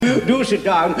Do sit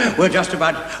down. We're just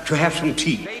about to have some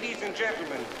tea. Ladies and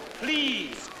gentlemen,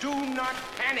 please do not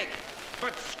panic,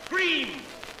 but scream.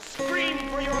 Scream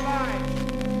for your lives.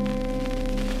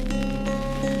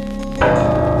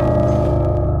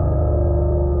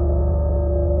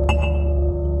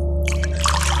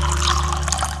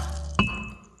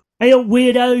 Hey up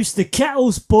weirdos, the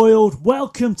kettle's boiled.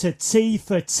 Welcome to Tea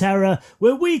for Terror,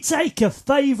 where we take a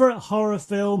favourite horror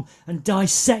film and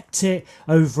dissect it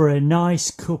over a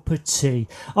nice cup of tea.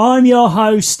 I'm your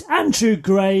host, Andrew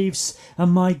Graves,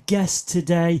 and my guest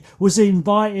today was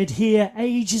invited here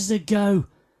ages ago,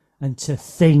 and to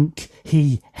think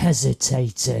he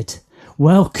hesitated.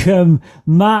 Welcome,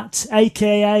 Matt,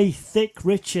 aka Thick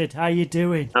Richard. How you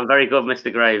doing? I'm very good,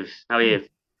 Mr. Graves. How are you?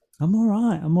 I'm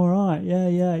all right.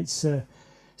 Yeah. It's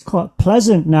quite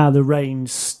pleasant now the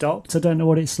rain's stopped. I don't know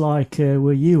what it's like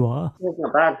where you are. It's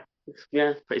not bad. It's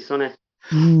pretty sunny.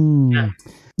 Yeah.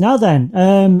 Now then,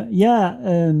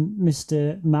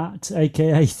 Mr. Matt,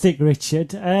 aka Thick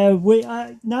Richard.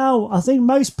 Now I think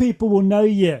most people will know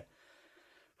you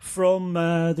from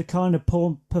the kind of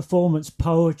performance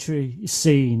poetry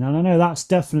scene, and I know that's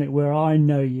definitely where I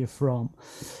know you from.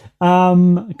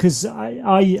 Because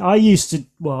I used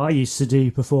to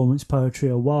do performance poetry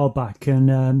a while back,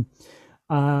 and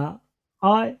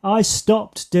I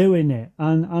stopped doing it,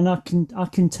 and I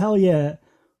can tell you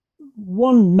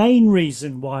one main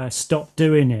reason why I stopped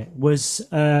doing it was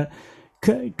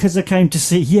because I came to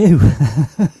see you.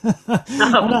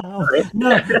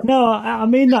 No, I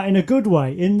mean that in a good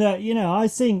way. In that, I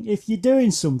think if you're doing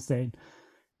something,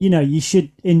 you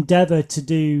should endeavour to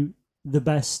do the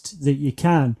best that you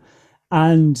can.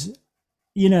 And,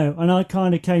 and I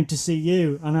kind of came to see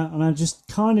you, and I just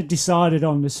kind of decided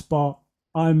on the spot,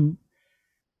 I'm,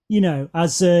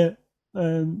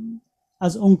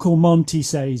 as Uncle Monty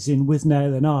says in With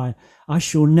Nail and I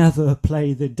shall never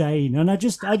play the Dane. And I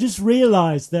just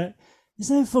realised that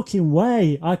there's no fucking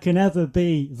way I can ever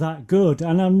be that good.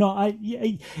 And I'm not,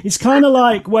 it's kind of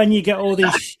like when you get all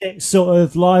these shit sort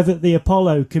of live at the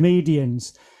Apollo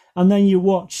comedians, and then you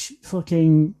watch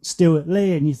fucking Stuart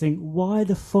Lee and you think, why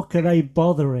the fuck are they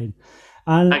bothering?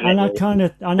 And I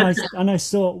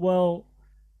thought, well,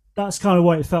 that's kind of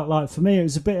what it felt like for me. It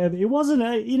was a bit of, it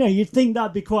wasn't you'd think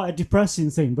that'd be quite a depressing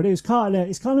thing, but it's kind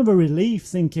of a relief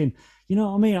thinking, you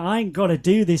know what I mean? I ain't got to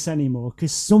do this anymore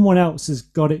because someone else has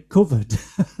got it covered.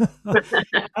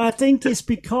 I think it's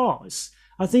because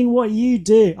I think what you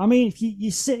do, I mean, if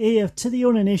you sit here to the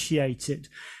uninitiated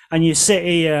and you sit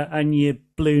here and you're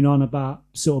blown on about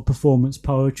sort of performance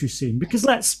poetry scene, because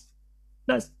let's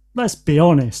be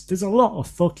honest, there's a lot of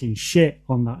fucking shit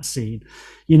on that scene,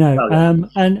 and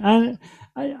a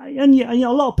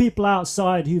lot of people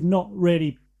outside who've not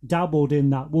really dabbled in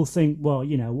that will think, well,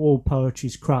 all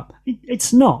poetry's crap.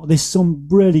 It's not. There's some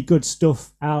really good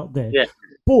stuff out there,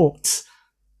 but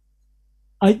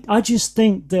I just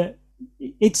think that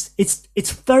it's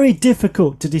very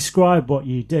difficult to describe what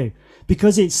you do,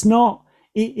 because it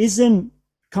isn't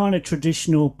kind of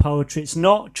traditional poetry. It's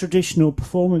not traditional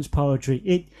performance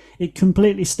poetry. It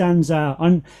completely stands out.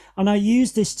 And I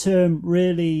use this term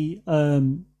really, I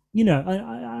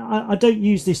don't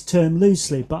use this term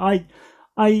loosely, but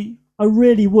I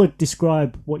really would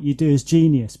describe what you do as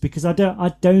genius, because I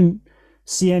don't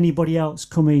see anybody else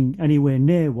coming anywhere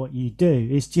near what you do.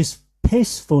 It's just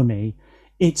piss funny.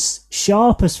 It's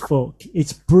sharp as fuck.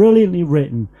 It's brilliantly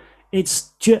written.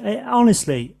 It's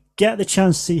honestly, get the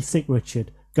chance to see Thick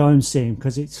Richard. Go and see him,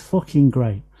 because it's fucking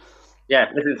great.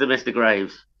 Yeah, listen to Mr.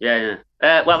 Graves. Yeah.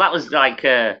 Well, that was like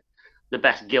the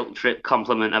best guilt trip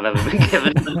compliment I've ever been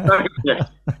given. Sorry for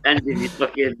ending your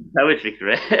fucking poetry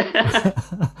career.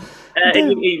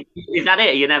 Is that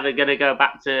it? You're never going to go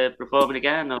back to performing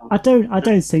again? Or? I don't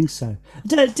think so.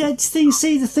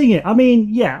 See the thing. I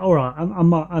mean, yeah, all right.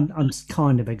 I'm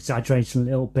kind of exaggerating a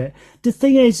little bit. The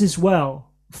thing is, as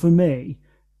well, for me,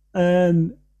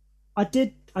 I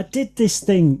did this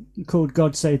thing called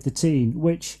God Save the Teen,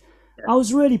 which I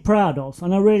was really proud of,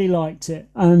 and I really liked it.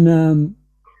 And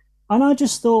I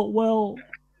just thought, well,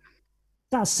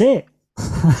 that's it.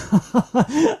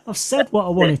 I've said what I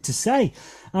wanted to say,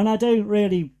 and I don't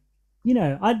really,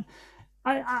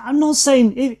 I'm not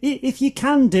saying if you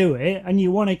can do it and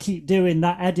you want to keep doing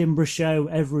that Edinburgh show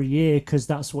every year because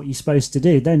that's what you're supposed to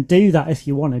do, then do that if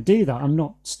you want to do that. I'm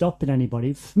not stopping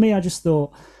anybody. For me, I just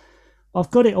thought,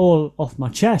 I've got it all off my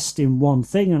chest in one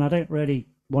thing, and I don't really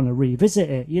want to revisit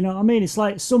it. You know what I mean? It's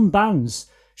like some bands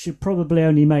should probably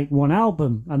only make one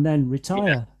album and then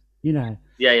retire, Yeah.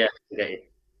 Okay.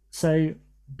 So,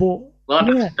 but...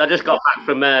 Well, I just got back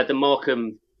from the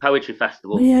Morecambe Poetry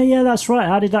Festival. Yeah, that's right.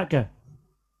 How did that go?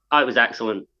 Oh, it was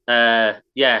excellent.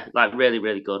 Yeah, like really,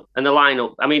 really good. And the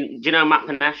lineup. I mean, do you know Matt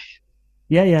Panesh?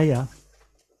 Yeah, yeah, yeah.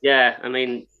 Yeah, I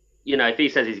mean, if he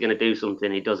says he's going to do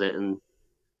something, he does it. And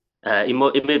he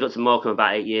moved up to Morecambe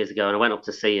about 8 years ago, and I went up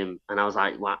to see him, and I was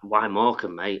like, "Why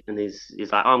Morecambe, mate?" And he's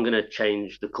like, "I'm going to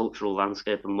change the cultural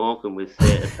landscape of Morecambe with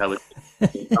theatre poetry."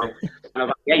 And I was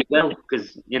like, "Yeah, you will,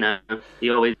 because he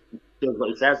always does what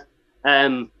he says."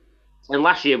 And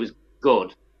last year was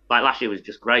good. Like last year was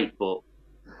just great, but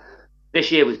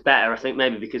this year was better. I think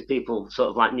maybe because people sort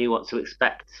of like knew what to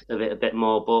expect of it a bit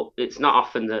more. But it's not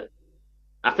often that.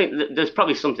 I think that there's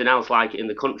probably something else like it in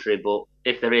the country, but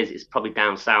if there is, it's probably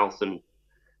down south, and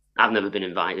I've never been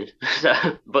invited. So,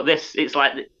 but it's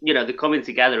like the coming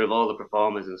together of all the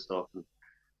performers and stuff, and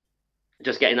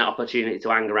just getting that opportunity to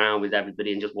hang around with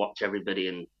everybody and just watch everybody,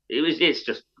 and it's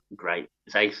just great.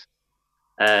 It's ace.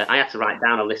 I had to write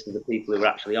down a list of the people who were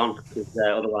actually on because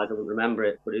otherwise I wouldn't remember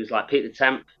it. But it was like Peter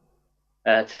Temp,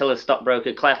 Tiller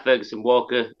Stockbroker, Claire Ferguson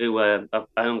Walker, who I've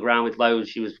hung around with loads.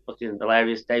 She was fucking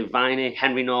hilarious. Dave Viney,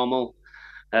 Henry Normal,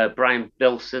 Brian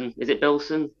Bilson. Is it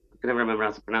Bilson? I can never remember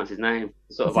how to pronounce his name.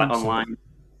 Sort of like online.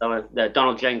 So,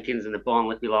 Donald Jenkins and the Born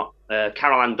Lippy lot.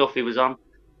 Carol Ann Duffy was on.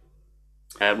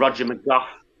 Roger McGough.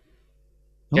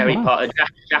 Jerry Potter,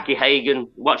 Jackie Hagan.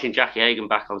 Watching Jackie Hagan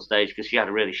back on stage because she had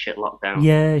a really shit lockdown.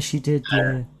 Yeah, she did.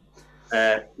 Yeah.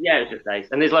 Yeah, it was just nice.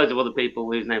 And there's loads of other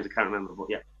people whose names I can't remember, but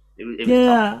yeah. It was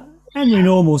top. Henry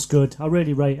Normal's good. I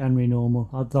really rate Henry Normal.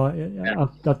 I've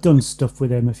done stuff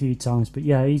with him a few times, but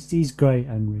yeah, he's great.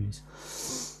 Henry's.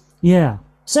 Yeah.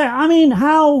 So I mean,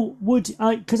 how would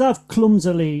I? Because I've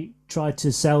clumsily tried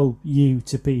to sell you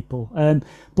to people,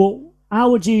 but how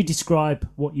would you describe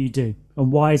what you do,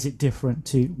 and why is it different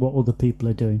to what other people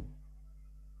are doing?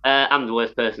 I'm the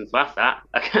worst person to ask that.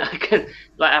 I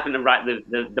like having to write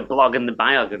the blog and the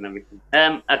biog and everything.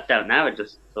 I don't know. I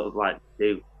just sort of like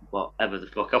do whatever the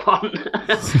fuck I want.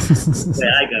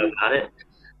 Yeah, I go about it.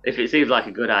 If it seems like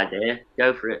a good idea,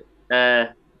 go for it.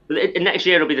 Next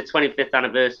year will be the 25th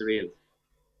anniversary of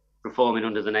performing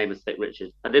under the name of Thick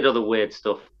Richard. I did other weird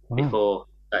stuff before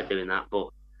I started doing that,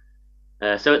 but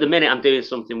so at the minute I'm doing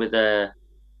something with I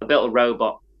built a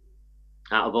robot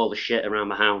out of all the shit around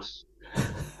my house.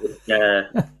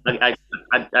 I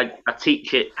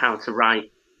teach it how to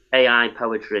write AI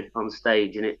poetry on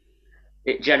stage, and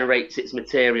it generates its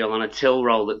material on a till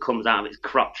roll that comes out of its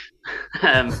crotch.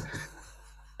 Yeah,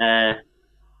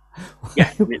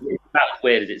 it's about as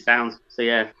weird as it sounds. So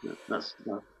yeah, that's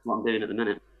what I'm doing at the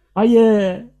minute.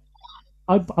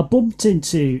 I bumped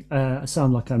into. I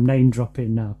sound like I'm name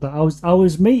dropping now, but I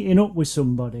was meeting up with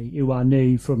somebody who I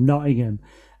knew from Nottingham,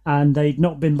 and they'd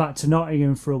not been back to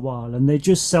Nottingham for a while, and they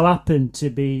just so happened to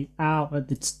be out at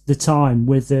the time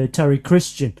with Terry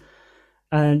Christian,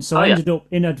 and so I ended up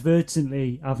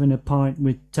inadvertently having a pint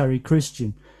with Terry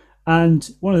Christian. And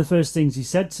one of the first things he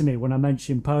said to me when I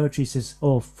mentioned poetry, he says,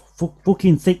 "Oh,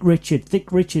 fucking Thick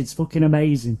Richard's fucking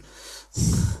amazing."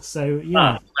 So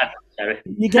yeah,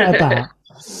 you get about.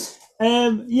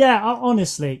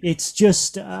 Honestly, it's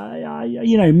just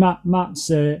Matt's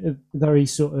a very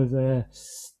sort of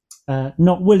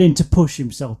not willing to push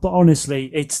himself, but honestly,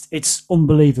 it's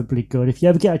unbelievably good. If you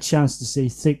ever get a chance to see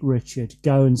Thick Richard,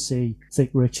 go and see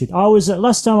Thick Richard.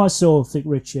 Last time I saw Thick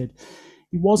Richard,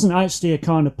 it wasn't actually a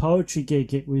kind of poetry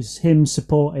gig. It was him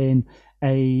supporting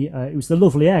it was the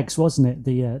Lovely Eggs, wasn't it?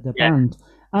 The band,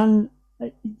 and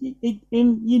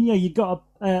you got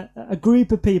a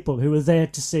group of people who are there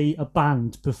to see a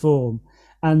band perform,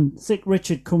 and Thick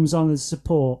Richard comes on as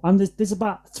support, and there's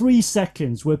about 3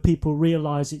 seconds where people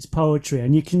realise it's poetry,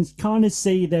 and you can kind of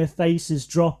see their faces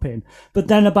dropping, but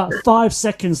then about 5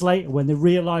 seconds later when they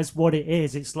realise what it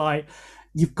is, it's like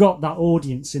you've got that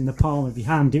audience in the palm of your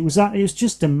hand. It was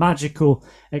just a magical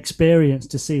experience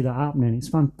to see that happening. It's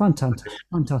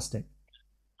fantastic.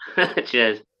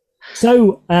 Cheers.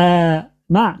 So,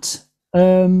 Matt,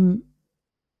 this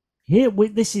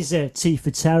is T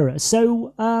for Terror.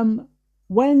 So,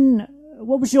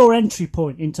 what was your entry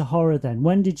point into horror then?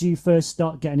 When did you first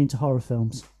start getting into horror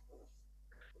films?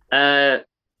 Very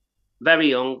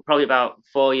young, probably about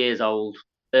 4 years old,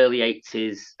 early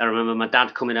 80s. I remember my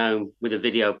dad coming home with a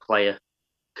video player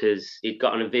because he'd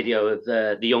gotten a video of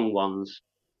the young ones.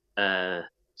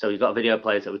 So he's got a video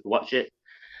player so we could watch it.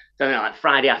 So then, like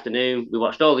Friday afternoon, we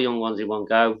watched all the young ones in one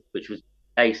go, which was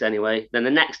ace anyway. Then the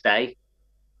next day,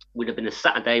 would have been a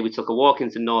Saturday, we took a walk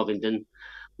into Northington.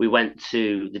 We went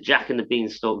to the Jack and the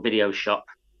Beanstalk video shop,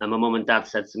 and my mum and dad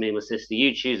said to me and my sister,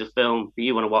 "You choose a film that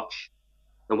you want to watch,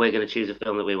 and we're going to choose a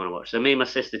film that we want to watch." So me and my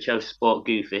sister chose Sport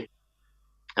Goofy,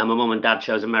 and my mum and dad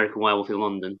chose American Werewolf in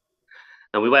London.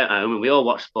 And we went home and we all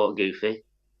watched Sport Goofy.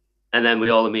 And then we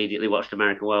all immediately watched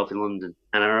American Werewolf in London.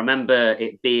 And I remember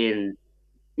it being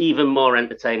even more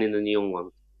entertaining than the young one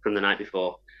from the night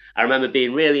before. I remember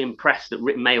being really impressed that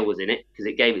Rick Mail was in it because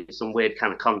it gave it some weird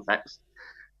kind of context.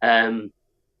 I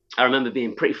remember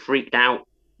being pretty freaked out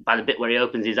by the bit where he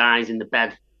opens his eyes in the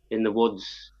bed in the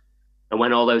woods, and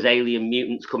when all those alien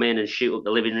mutants come in and shoot up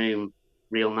the living room,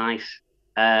 real nice.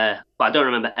 But I don't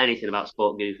remember anything about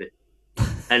Sport Goofy.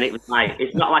 And it was like,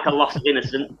 it's not like a loss of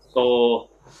innocence or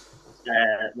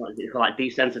what is it called, like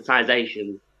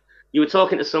desensitization. You were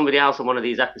talking to somebody else on one of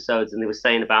these episodes, and they were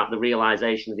saying about the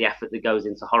realization of the effort that goes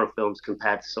into horror films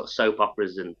compared to sort of soap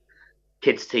operas and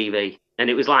kids' TV. And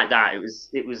it was like that. It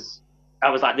was. I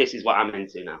was like, this is what I'm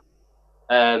into now.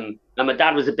 And my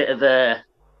dad was a bit of a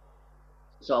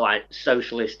sort of like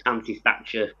socialist,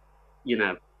 anti-Thatcher,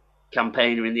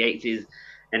 campaigner in the 80s,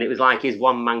 and it was like his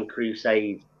one-man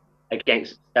crusade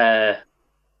against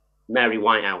Mary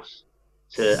Whitehouse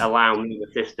to allow me and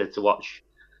my sister to watch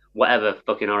whatever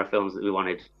fucking horror films that we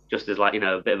wanted, just as like,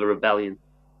 a bit of a rebellion.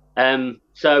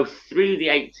 So through the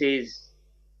 80s,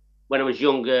 when I was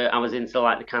younger, I was into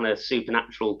like the kind of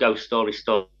supernatural ghost story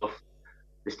stuff,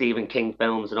 the Stephen King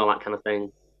films and all that kind of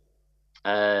thing.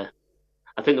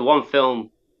 I think the one film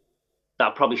that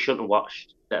I probably shouldn't have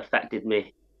watched that affected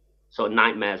me sort of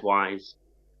nightmares wise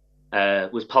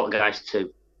was Poltergeist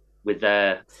 2 with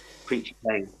Preacher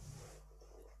Kane.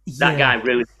 That guy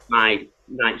ruined my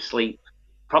night's sleep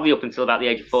probably up until about the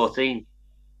age of 14.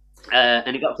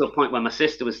 And it got to a point where my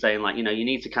sister was saying, like, you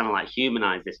need to kind of like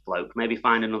humanize this bloke, maybe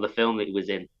find another film that he was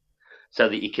in so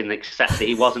that you can accept that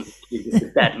he wasn't just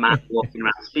a dead man walking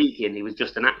around speaking, he was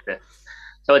just an actor.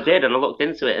 So I did, and I looked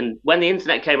into it. And when the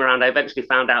internet came around, I eventually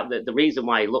found out that the reason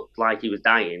why he looked like he was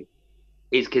dying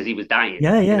is because he was dying.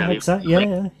 Yeah, exactly.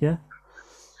 Yeah.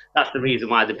 That's the reason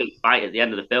why the big fight at the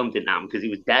end of the film didn't happen, because he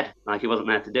was dead, like he wasn't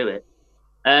there to do it.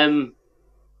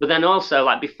 But then also,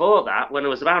 like before that, when I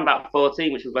was around about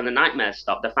 14, which was when the nightmares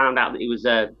stopped, I found out that he was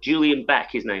Julian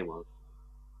Beck, his name was,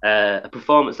 a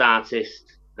performance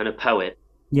artist and a poet.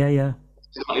 Yeah.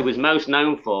 What he was most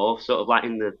known for, sort of like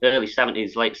in the early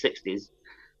 70s, late 60s,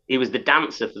 he was the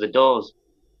dancer for the Doors.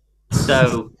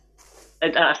 So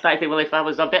I started thinking, well, if I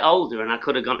was a bit older and I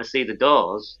could have gone to see the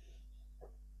Doors,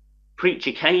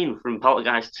 Preacher Kane from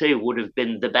Poltergeist 2 would have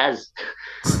been the best.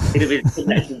 It'd have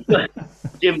been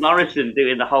Jim Morrison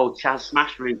doing the whole Chaz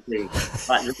Smash routine,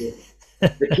 like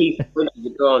the key to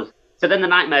the Doors. So then the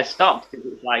nightmare stopped, because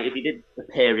it's like, if he did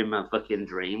appear in my fucking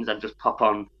dreams, I'd just pop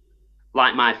on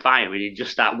Light My Fire and he'd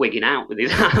just start wigging out with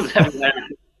his arms everywhere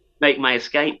and make my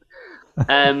escape.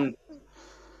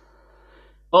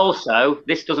 Also,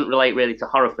 this doesn't relate really to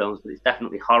horror films, but it's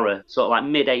definitely horror. Sort of like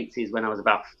mid-80s, when I was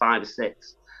about 5 or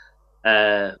 6,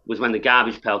 was when the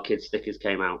Garbage Pail Kids stickers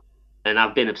came out. And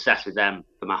I've been obsessed with them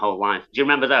for my whole life. Do you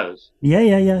remember those? Yeah.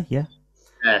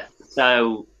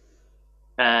 So,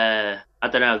 I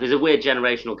don't know. There's a weird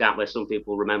generational gap where some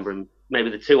people remember them.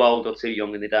 Maybe they're too old or too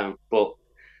young and they don't. But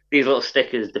these little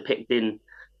stickers depicting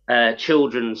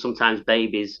children, sometimes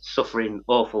babies, suffering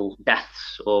awful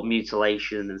deaths or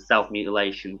mutilation and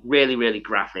self-mutilation. Really, really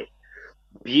graphic.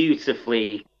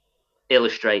 Beautifully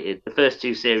illustrated. The first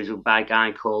 2 series were by a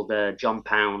guy called John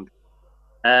Pound.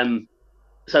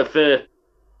 So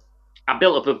I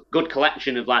built up a good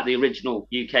collection of like the original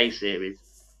UK series.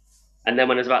 And then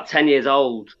when I was about 10 years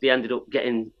old, they ended up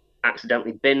getting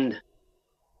accidentally binned,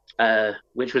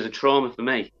 which was a trauma for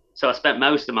me. So I spent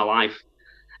most of my life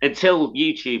until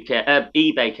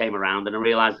eBay came around, and I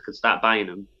realized I could start buying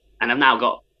them. And I've now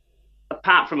got,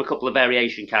 apart from a couple of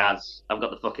variation cards, I've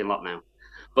got the fucking lot now.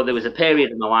 But there was a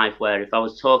period in my life where if I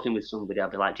was talking with somebody,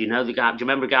 I'd be like, do you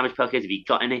remember Garbage Pail Kids? Have you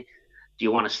got any? Do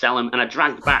you want to sell them? And I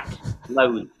dragged back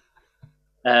loads.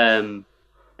 And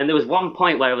there was one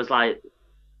point where I was like,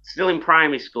 still in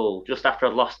primary school, just after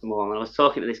I'd lost them all, and I was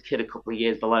talking to this kid a couple of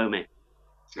years below me,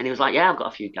 and he was like, yeah, I've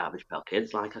got a few Garbage Pail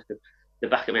Kids, like I could, the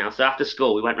back of my house. So after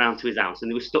school, we went round to his house, and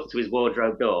they were stuck to his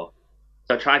wardrobe door.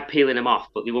 So I tried peeling them off,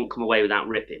 but they wouldn't come away without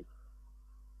ripping.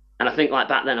 And I think like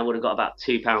back then I would have got about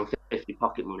 £2.50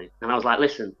 pocket money. And I was like,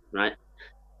 listen, right,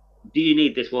 do you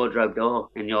need this wardrobe door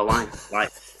in your life?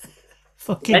 Like,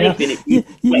 fucking anything.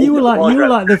 You were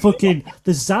like the fucking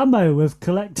the Zammo of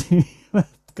collecting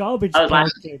Garbage Pail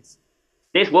Kids.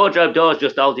 This wardrobe door's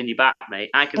just holding you back,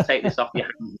 mate. I can take this off your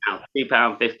hands now.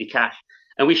 £2.50 cash.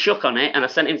 And we shook on it, and I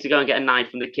sent him to go and get a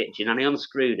knife from the kitchen, and he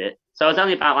unscrewed it. So I was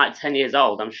only about like 10 years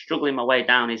old. I'm struggling my way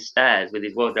down his stairs with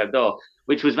his wardrobe door,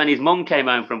 which was when his mum came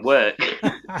home from work,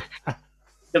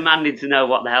 demanding to know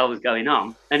what the hell was going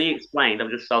on. And he explained,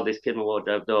 I've just sold this kid my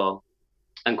wardrobe door.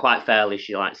 And quite fairly,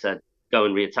 she like said, go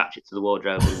and reattach it to the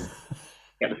wardrobe.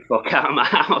 get the fuck out of my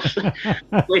house.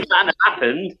 Which hadn't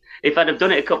happened, if I'd have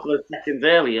done it a couple of seconds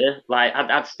earlier, like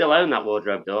I'd still own that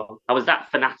wardrobe door. I was that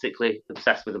fanatically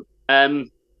obsessed with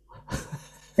them.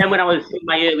 Then when I was in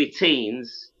my early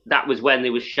teens, that was when they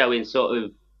were showing sort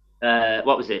of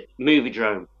what was it, Movie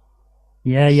Drone.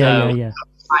 Yeah.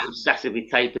 Quite obsessively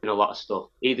taping a lot of stuff,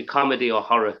 either comedy or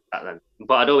horror back then.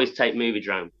 But I'd always tape Movie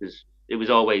Drone because it was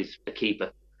always a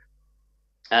keeper.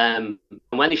 And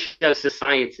when they showed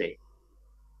Society,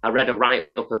 I read a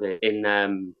write-up of it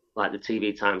in like the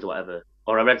TV Times or whatever,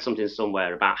 or I read something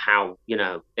somewhere about how,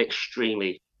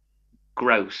 extremely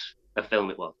gross a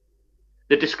film it was.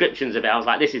 The descriptions of it, I was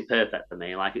like, this is perfect for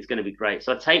me. Like, it's going to be great.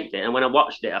 So I taped it, and when I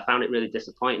watched it, I found it really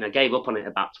disappointing. I gave up on it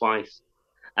about twice.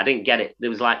 I didn't get it. There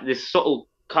was like this subtle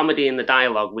comedy in the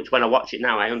dialogue, which when I watch it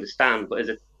now, I understand. But as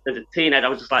a teenager, I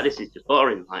was just like, this is just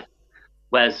boring. Like,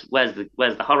 where's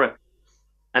the horror?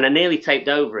 And I nearly taped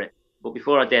over it, but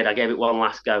before I did, I gave it one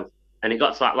last go, and it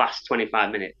got to that last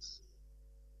 25 minutes,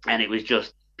 and it was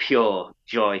just pure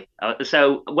joy.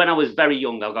 So when I was very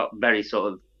young, I got very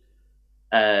sort of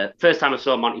first time I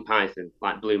saw Monty Python,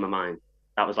 like, blew my mind.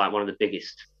 That was like one of the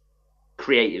biggest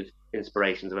creative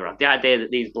inspirations I've ever had. The idea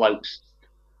that these blokes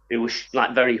who were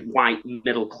like very white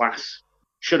middle class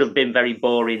should have been very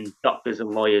boring doctors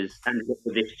and lawyers, ended up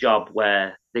with this job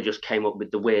where they just came up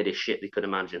with the weirdest shit they could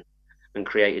imagine and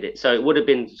created it. So it would have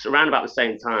been around about the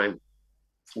same time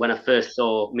when I first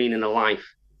saw Meaning of Life,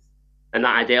 and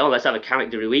that idea, let's have a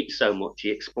character who eats so much he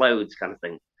explodes, kind of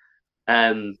thing.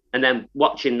 And then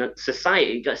watching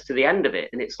Society, gets to the end of it,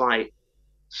 and it's like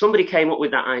somebody came up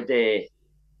with that idea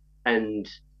and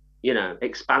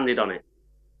expanded on it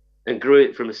and grew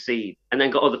it from a seed, and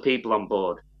then got other people on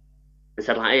board and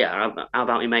said, like, yeah, how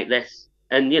about we make this?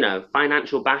 And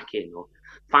financial backing, or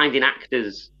finding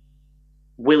actors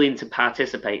willing to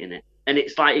participate in it. And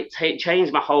it's like it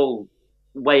changed my whole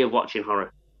way of watching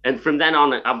horror. And from then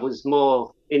on, I was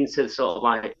more into sort of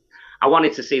like, I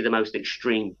wanted to see the most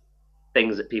extreme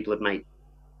things that people had made.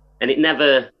 And it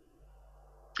never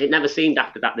seemed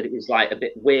after that it was like a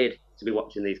bit weird to be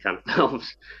watching these kind of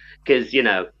films, because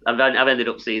I've ended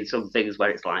up seeing some things where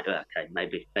it's like, okay,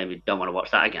 maybe don't want to watch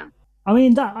that again. I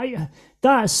mean, that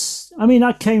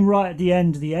came right at the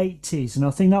end of the 80s, and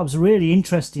I think that was a really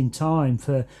interesting time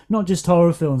for not just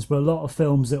horror films, but a lot of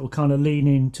films that were kind of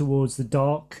leaning towards the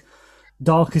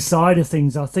darker side of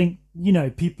things. I think,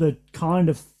 people had kind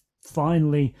of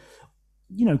finally,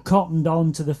 cottoned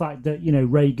on to the fact that,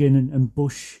 Reagan and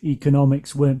Bush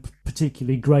economics weren't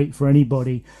particularly great for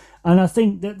anybody. And I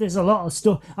think that there's a lot of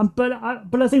stuff. But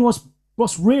I think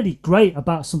what's really great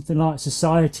about something like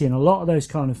Society and a lot of those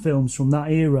kind of films from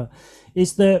that era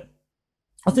is that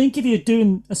I think if you're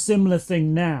doing a similar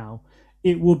thing now,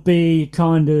 it would be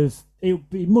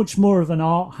much more of an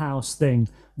art house thing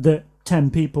that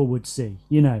 10 people would see,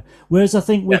 Whereas I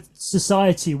think with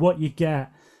Society, what you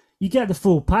get the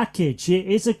full package. It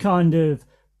is a kind of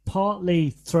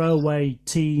partly throwaway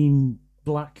teen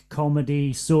black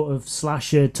comedy sort of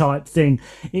slasher type thing.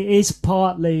 It is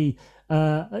partly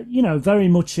very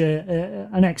much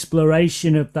an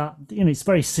exploration of that. It's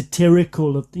very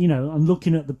satirical of, and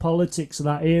looking at the politics of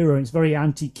that era. It's very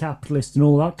anti-capitalist and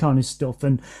all that kind of stuff,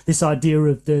 and this idea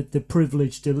of the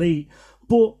privileged elite.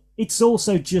 But it's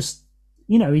also just,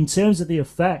 in terms of the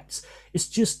effects, it's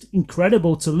just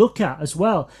incredible to look at as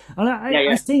well. And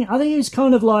I think it's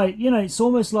kind of like, it's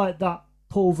almost like that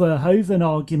Paul Verhoeven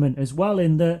argument as well,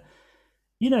 in that,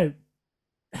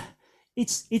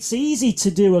 it's easy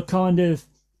to do a kind of,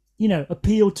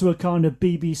 appeal to a kind of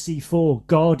BBC4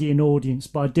 Guardian audience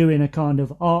by doing a kind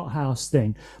of art house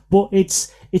thing. But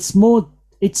it's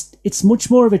much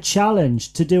more of a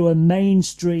challenge to do a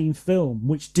mainstream film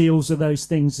which deals with those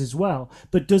things as well,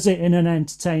 but does it in an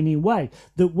entertaining way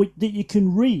that you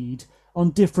can read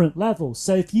on different levels.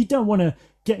 So if you don't want to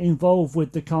get involved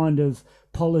with the kind of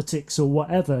politics or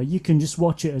whatever, you can just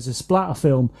watch it as a splatter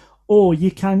film, or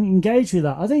you can engage with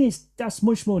that. I think that's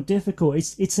much more difficult.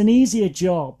 It's an easier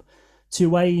job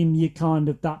to aim your kind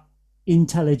of that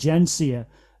intelligentsia,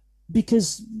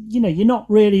 because you're not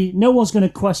really, no one's going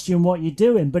to question what you're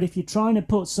doing. But if you're trying to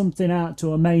put something out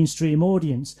to a mainstream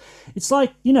audience, it's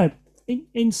like,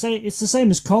 it's the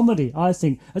same as comedy. I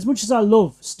think, as much as I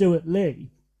love Stuart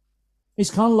Lee,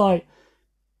 it's kind of like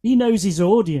he knows his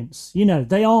audience.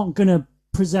 They aren't going to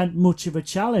present much of a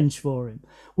challenge for him.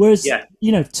 Whereas,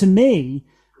 to me,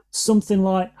 something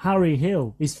like Harry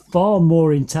Hill is far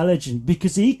more intelligent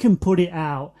because he can put it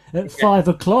out at 5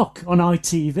 o'clock on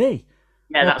ITV.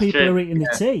 Yeah, while people true. are eating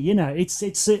the tea.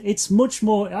 It's much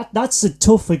more. That's a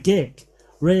tougher gig,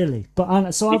 really.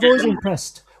 So I've always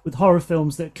impressed with horror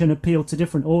films that can appeal to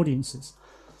different audiences.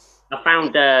 I found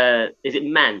is it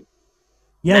Men?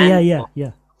 Yeah, yeah, Men, yeah,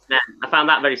 yeah. Men. I found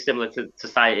that very similar to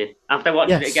Society. After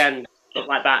watching it Yes. again, stuff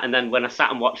like that, and then when I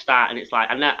sat and watched that, and it's like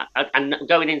I'm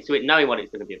going into it knowing what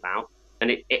it's going to be about,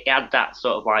 and it had that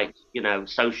sort of like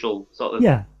social sort of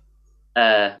Yeah.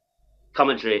 uh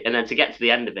commentary, and then to get to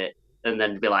the end of it, and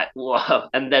then be like, whoa,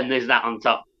 and then there's that on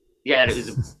top. Yeah, it was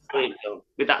a brilliant film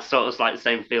with that sort of like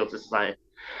same feel to Society.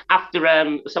 After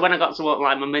so when I got to what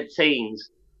like my mid-teens,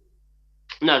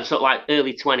 no, sort of like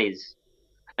early 20s,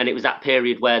 and it was that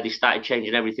period where they started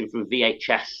changing everything from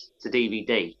VHS to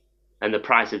DVD, and the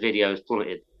price of videos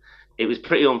plummeted. It was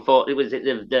pretty unfortunate. It was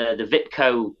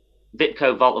the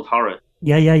Vipco Vault of Horror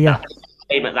Yeah, yeah, yeah. that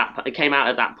came at that. It came out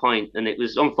at that point, and it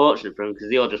was unfortunate for them because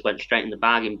they all just went straight in the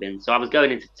bargain bin. So I was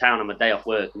going into town on my day off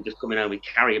work and just coming home with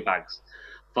carrier bags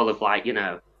full of like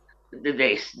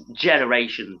this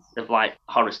generation of like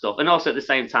horror stuff, and also at the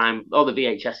same time, all the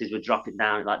VHSs were dropping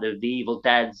down, like the Evil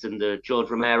Deads and the George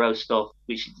Romero stuff,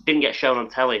 which didn't get shown on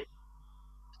telly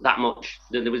that much.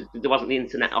 There wasn't the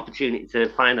internet opportunity to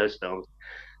find those films.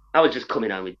 I was just coming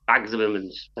home with bags of them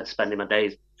and spending my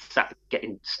days sat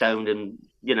getting stoned and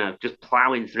just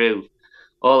plowing through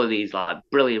all of these like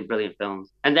brilliant, brilliant films.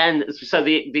 And then so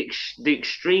the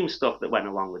extreme stuff that went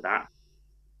along with that,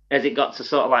 as it got to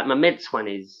sort of like my mid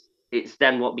 20s, it's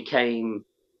then what became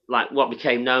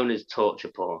known as torture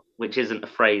porn, which isn't a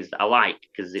phrase that I like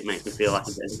because it makes me feel like a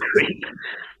bit of a creep.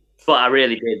 But I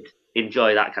really did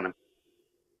enjoy that kind of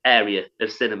area of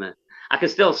cinema. I can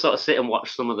still sort of sit and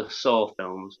watch some of the Saw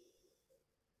films,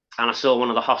 and I saw one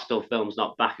of the Hostel films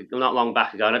not long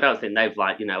back ago, and I don't think they've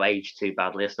aged too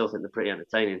badly. I still think they're pretty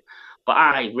entertaining. But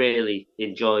I really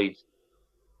enjoyed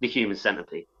the Human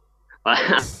Centipede. Like,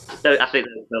 I think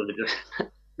those films are just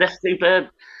they're superb.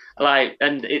 Like,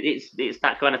 and it's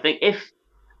that kind of thing. If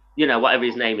whatever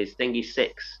his name is, Thingy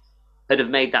Six, had have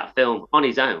made that film on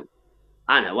his own,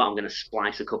 I know what I'm going to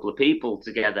splice a couple of people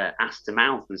together, ass to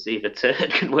mouth, and see if a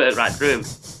turd can work right through him.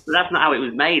 But that's not how it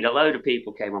was made. A load of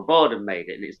people came on board and made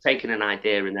it, and it's taking an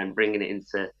idea and then bringing it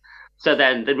into. So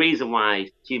then the reason why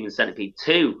Human Centipede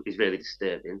 2 is really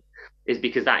disturbing is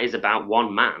because that is about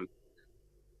one man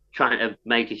trying to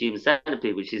make a human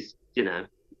centipede, which is,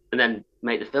 and then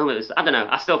make the film. It was, I don't know,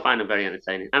 I still find them very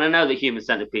entertaining. And I know that Human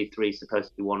Centipede 3 is supposed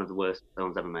to be one of the worst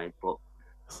films ever made, but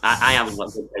I haven't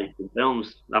got good taste in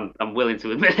films. I'm willing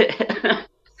to admit it.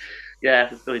 Yeah,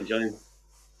 I'm still enjoying.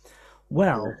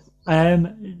 Well,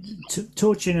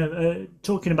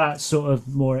 talking about sort of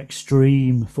more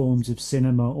extreme forms of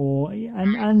cinema, or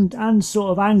and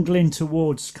sort of angling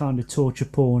towards kind of torture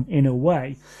porn in a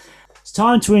way. It's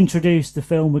time to introduce the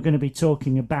film we're going to be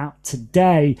talking about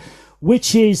today,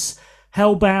 which is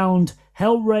Hellbound,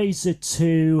 Hellraiser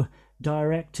II,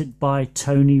 directed by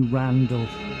Tony Randall.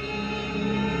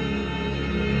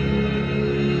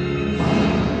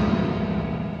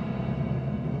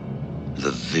 The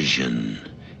vision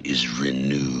is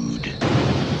renewed.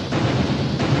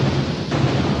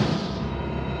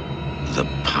 The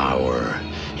power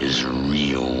is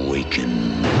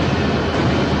reawakened.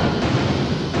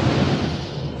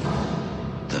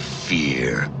 The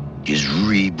fear is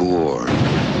reborn.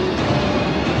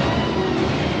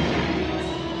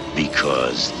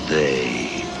 Because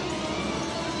they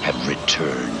have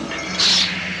returned.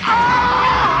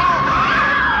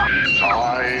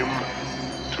 Time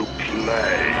to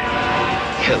play.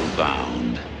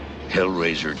 Hellbound,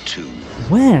 Hellraiser II.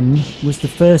 When was the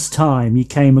first time you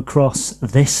came across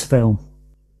this film?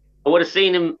 I would have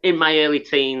seen him in my early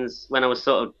teens when I was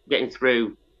sort of getting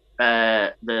through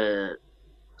the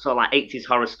sort of like 80s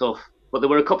horror stuff. But there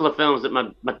were a couple of films that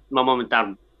my mum and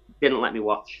dad didn't let me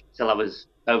watch till I was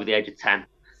over the age of 10.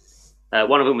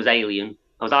 One of them was Alien.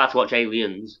 I was allowed to watch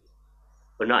Aliens,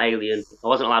 but not Alien. I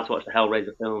wasn't allowed to watch the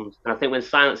Hellraiser films. And I think when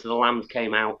Silence of the Lambs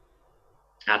came out,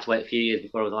 I had to wait a few years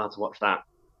before I was allowed to watch that.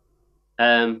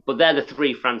 But they're the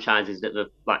three franchises that have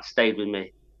like stayed with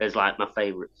me as like my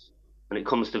favourites. When it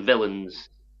comes to villains,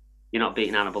 you're not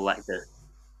beating Hannibal Lecter.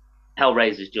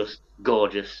 Hellraiser's just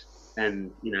gorgeous,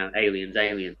 and Alien's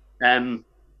Alien. And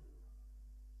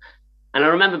I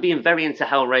remember being very into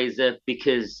Hellraiser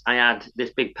because I had this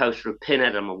big poster of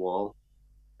Pinhead on my wall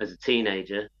as a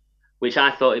teenager, which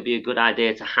I thought it'd be a good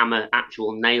idea to hammer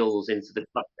actual nails into the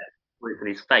in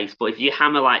his face. But if you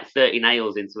hammer like 30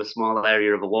 nails into a small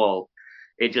area of a wall,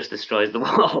 it just destroys the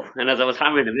wall. And as I was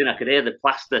hammering them in, I could hear the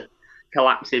plaster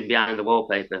collapsing behind the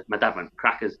wallpaper. My dad went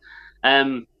crackers.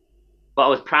 But I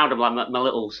was proud of like my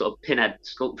little sort of Pinhead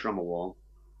sculpture on my wall.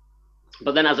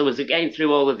 But then as I was getting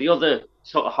through all of the other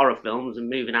sort of horror films and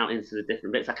moving out into the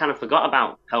different bits, I kind of forgot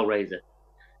about Hellraiser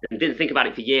and didn't think about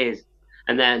it for years.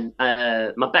 And then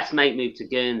my best mate moved to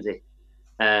Guernsey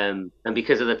And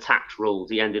because of the tax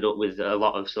rules, he ended up with a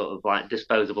lot of sort of like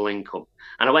disposable income.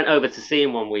 And I went over to see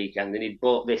him one weekend, and he'd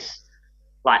bought this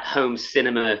like home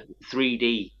cinema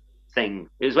 3D thing.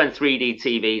 It was when 3D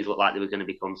TVs looked like they were going to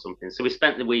become something. So we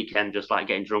spent the weekend just like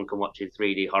getting drunk and watching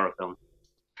 3D horror films.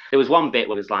 There was one bit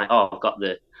where it was like, oh, I've got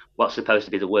what's supposed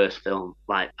to be the worst film,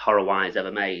 like horror-wise,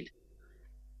 ever made.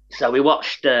 So we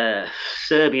watched a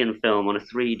Serbian film on a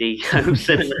 3D home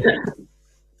cinema.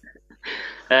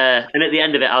 And at the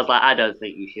end of it, I was like, I don't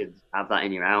think you should have that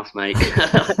in your house, mate.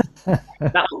 That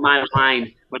was my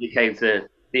line when it came to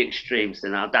the extremes.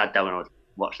 And I don't want to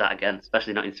watch that again,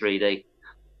 especially not in 3D.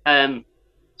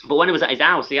 But when he was at his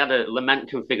house, he had a lament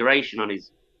configuration on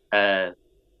his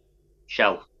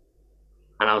shelf.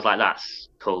 And I was like, that's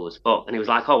cool as fuck. And he was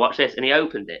like, oh, watch this. And he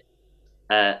opened it.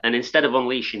 And instead of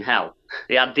Unleashing Hell,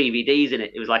 he had DVDs in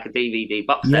it. It was like a DVD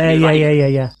box set.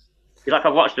 Yeah. He's like,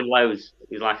 I've watched them loads.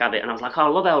 He's like, have it. And I was like, oh, I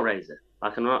love Hellraiser.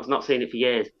 Like, I'm not seen it for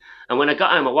years. And when I got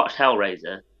home, I watched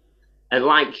Hellraiser. And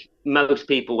like most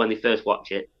people, when they first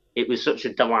watch it, it was such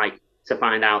a delight to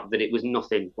find out that it was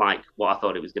nothing like what I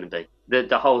thought it was going to be.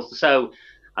 So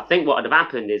I think what had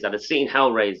happened is I'd have seen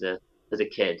Hellraiser as a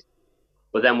kid,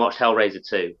 but then watched Hellraiser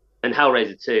 2. And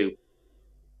Hellraiser 2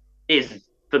 is,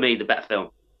 for me, the better film.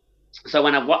 So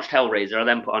when I watched Hellraiser, I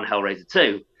then put on Hellraiser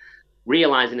 2,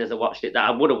 realizing as I watched it that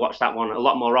I would have watched that one a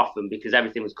lot more often because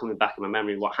everything was coming back in my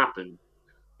memory of what happened.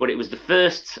 But it was the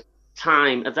first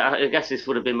time, I guess this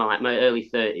would have been my early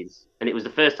 30s, and it was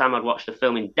the first time I'd watched a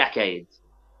film in decades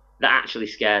that actually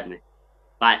scared me.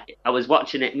 Like, I was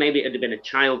watching it, maybe it would have been a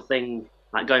child thing,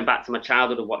 like going back to my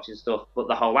childhood of watching stuff, but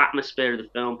the whole atmosphere of the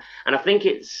film, and I think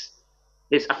it's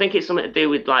something to do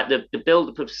with like the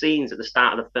build-up of scenes at the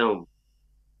start of the film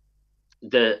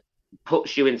that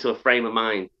puts you into a frame of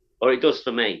mind, or it does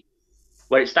for me,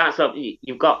 where it starts off,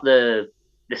 you've got the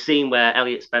scene where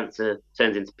Elliot Spencer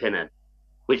turns into Pinhead,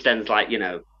 which then's like,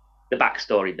 the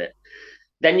backstory bit.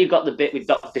 Then you've got the bit with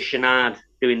Dr. Chenard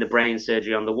doing the brain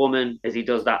surgery on the woman as he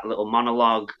does that little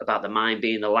monologue about the mind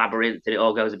being the labyrinth, and it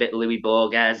all goes a bit Louis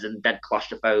Borges and dead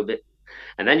claustrophobic.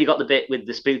 And then you got the bit with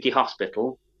the spooky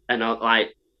hospital, and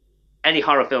like any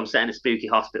horror film set in a spooky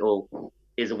hospital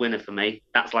is a winner for me.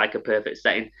 That's like a perfect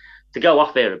setting. To go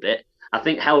off here a bit, I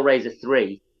think Hellraiser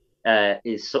 3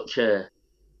 is such a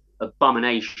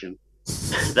abomination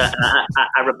that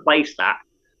I replaced that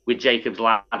with Jacob's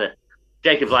Ladder.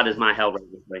 Jacob's Ladder is my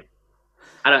Hellraiser 3.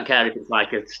 I don't care if it's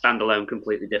like a standalone,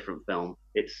 completely different film.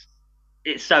 It's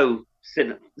so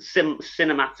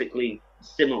cinematically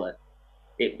similar.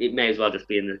 It may as well just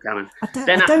be in the canon.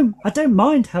 I don't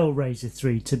mind Hellraiser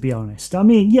 3, to be honest. I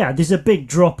mean, yeah, there's a big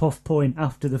drop-off point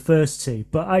after the first two,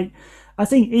 but I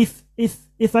think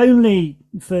if only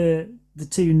for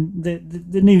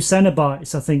the new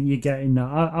Cenobites, I think you're getting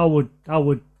that. I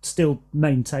would still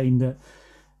maintain that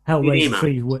Hellraiser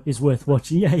 3 is worth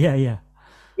watching. Yeah.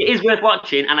 It is worth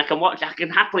watching, and I can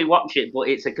happily watch it, but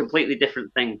it's a completely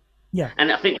different thing. Yeah.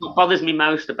 And I think what bothers me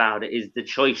most about it is the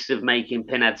choice of making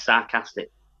Pinhead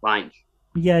sarcastic. Like,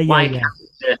 why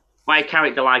a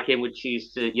character like him would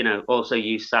choose to, also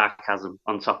use sarcasm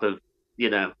on top of,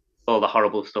 all the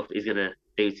horrible stuff that he's going to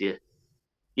do to you.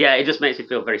 Yeah, it just makes me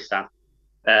feel very sad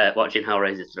watching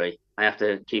Hellraiser 3. I have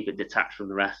to keep it detached from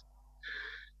the rest.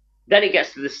 Then it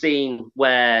gets to the scene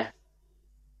where,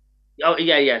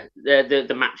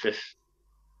 the mattress.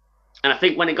 And I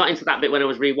think when it got into that bit when I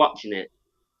was rewatching it,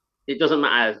 it doesn't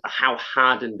matter how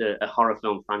hardened a horror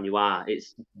film fan you are.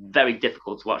 It's very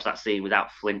difficult to watch that scene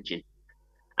without flinching.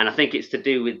 And I think it's to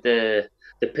do with the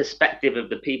perspective of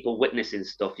the people witnessing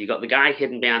stuff. You got the guy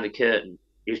hidden behind the curtain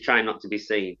who's trying not to be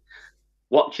seen,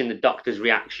 watching the doctor's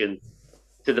reaction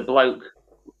to the bloke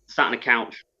sat on a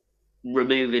couch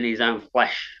removing his own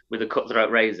flesh with a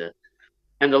cutthroat razor.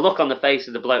 And the look on the face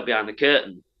of the bloke behind the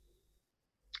curtain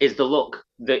is the look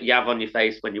that you have on your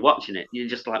face when you're watching it. You're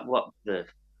just like, what the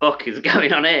fuck is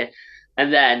going on here?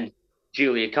 And then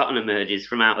Julia Cotton emerges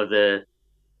from out of the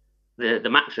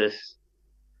mattress,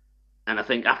 and I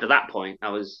think after that point I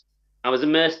was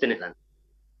immersed in it then.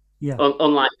 Yeah.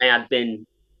 Unlike I had been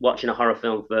watching a horror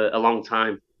film for a long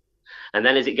time, and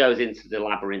then as it goes into the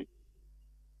labyrinth,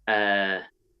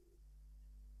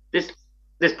 there's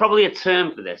probably a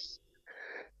term for this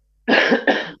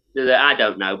that I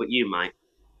don't know, but you might.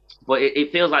 But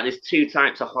it feels like there's two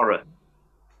types of horror.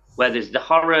 Where there's the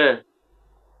horror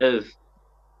of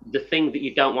the thing that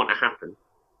you don't want to happen,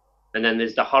 and then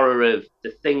there's the horror of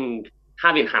the thing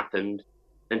having happened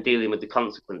and dealing with the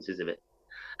consequences of it.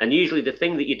 And usually the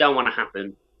thing that you don't want to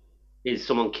happen is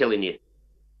someone killing you.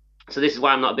 So this is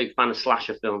why I'm not a big fan of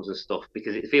slasher films and stuff,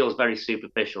 because it feels very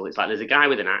superficial. It's like there's a guy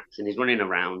with an axe and he's running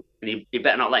around, and you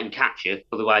better not let him catch you,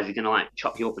 otherwise he's gonna like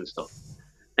chop you up and stuff.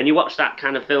 And you watch that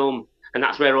kind of film, and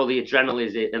that's where all the adrenaline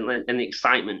is and the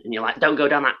excitement, and you're like, don't go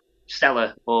down that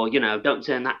cellar, or don't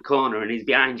turn that corner, and he's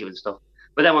behind you and stuff.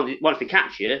 But then once they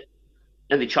catch you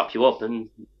and they chop you up, and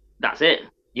that's it.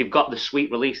 You've got the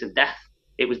sweet release of death.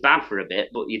 It was bad for a bit,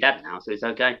 but you're dead now, so it's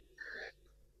okay.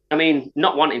 I mean,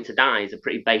 not wanting to die is a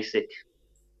pretty basic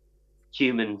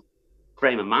human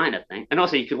frame of mind, I think. And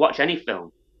also, you could watch any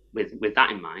film with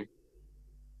that in mind.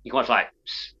 You can watch like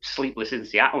Sleepless in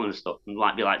Seattle and stuff, and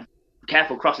like be like,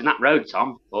 "Careful crossing that road,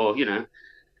 Tom," or are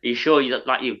you sure you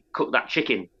cooked that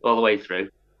chicken all the way through?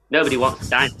 Nobody wants to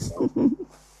die.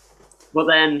 But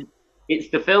then it's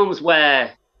the films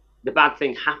where the bad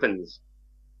thing happens,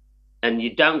 and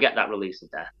you don't get that release of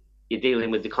death. You're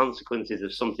dealing with the consequences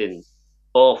of something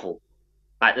awful.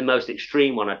 Like the most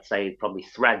extreme one, I'd say, probably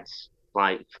Threads.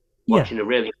 Like watching a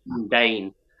really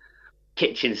mundane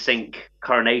kitchen sink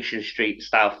Coronation Street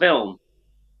style film,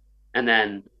 and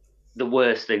then the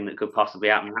worst thing that could possibly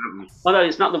happen. Although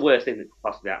it's not the worst thing that could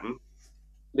possibly happen,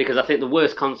 because I think the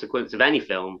worst consequence of any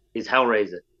film is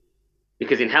Hellraiser.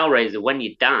 Because in Hellraiser, when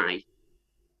you die,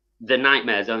 the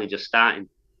nightmare's only just starting,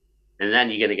 and then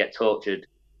you're going to get tortured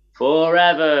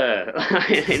forever,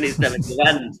 and it's never to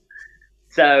end.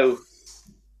 So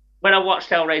when I watched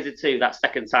Hellraiser 2 that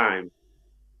second time,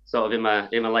 sort of in my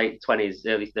late 20s,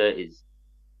 early 30s,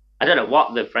 I don't know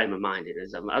what the frame of mind it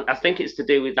is. I think it's to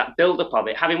do with that build-up of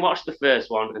it, having watched the first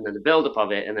one and then the build-up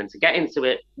of it, and then to get into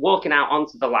it, walking out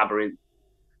onto the labyrinth,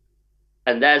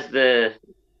 and there's the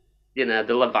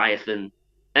Leviathan,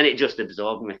 and it just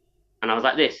absorbed me. And I was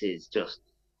like, this is just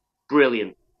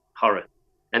brilliant horror.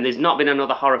 And there's not been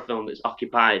another horror film that's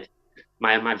occupied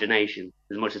my imagination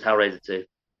as much as Hellraiser 2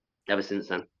 ever since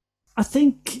then. I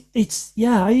think it's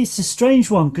a strange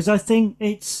one, because I think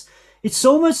it's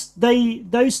almost the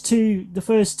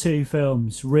first two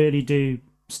films really do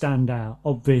stand out,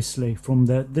 obviously, from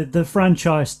the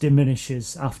franchise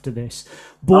diminishes after this,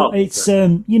 but it's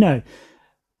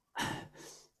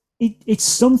it's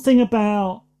something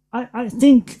about, I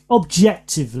think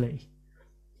objectively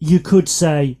you could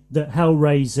say that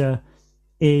Hellraiser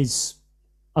is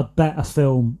a better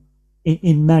film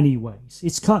in many ways.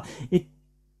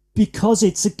 Because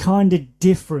it's a kind of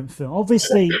different film.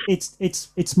 Obviously,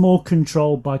 it's more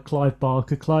controlled by Clive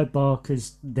Barker. Clive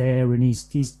Barker's there, and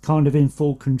he's kind of in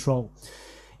full control.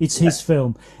 It's his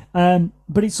film,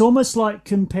 but it's almost like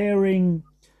comparing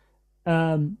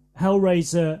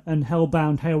Hellraiser and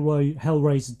Hellbound.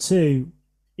 Hellraiser 2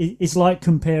 is like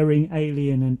comparing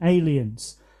Alien and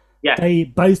Aliens. Yeah, they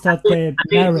both have their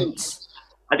merits.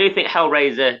 I do think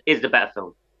Hellraiser is the better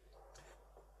film,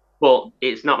 but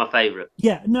it's not my favourite.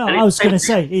 Yeah, no, I was going to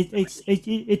say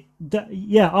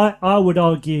I would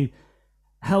argue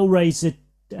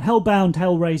Hellbound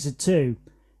Hellraiser 2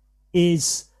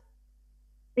 is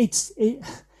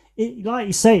like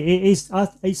you say,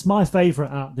 it's my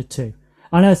favourite out of the two,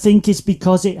 and I think it's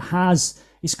because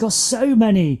it's got so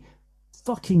many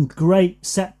fucking great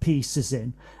set pieces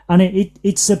in, and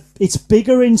it's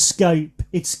bigger in scope.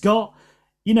 It's got,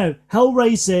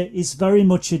 Hellraiser is very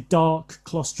much a dark,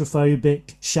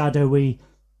 claustrophobic, shadowy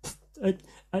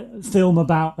film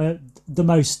about the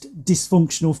most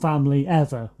dysfunctional family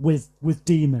ever with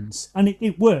demons, and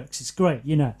it works. It's great,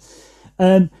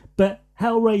 but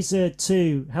Hellraiser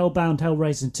 2, Hellbound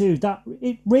Hellraiser 2, that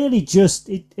it really just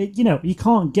you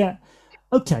can't get.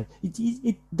 Okay,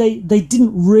 they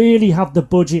didn't really have the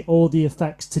budget or the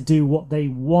effects to do what they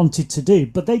wanted to do,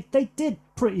 but they did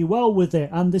pretty well with it,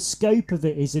 and the scope of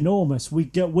it is enormous. We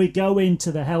go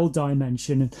into the hell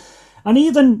dimension, and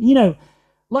even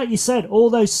like you said, all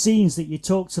those scenes that you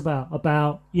talked about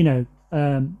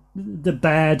the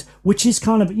bed, which is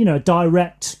kind of a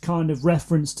direct kind of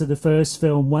reference to the first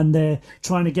film when they're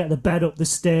trying to get the bed up the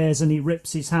stairs and he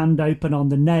rips his hand open on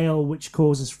the nail, which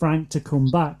causes Frank to come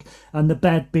back, and the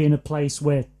bed being a place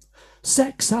where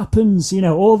sex happens,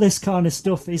 all this kind of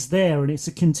stuff is there, and it's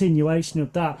a continuation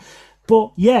of that.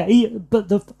 But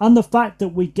the fact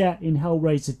that we get in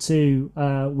Hellraiser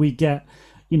 2, we get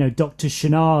Dr.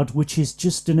 Chenard, which is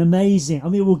just an amazing. I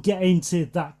mean, we'll get into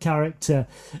that character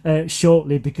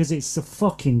shortly, because it's a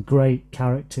fucking great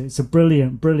character. It's a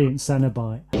brilliant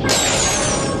Cenobite.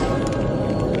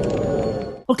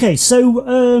 Okay, so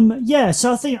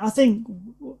so I think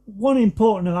one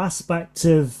important aspect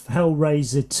of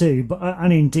Hellraiser 2,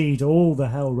 and indeed all the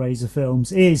Hellraiser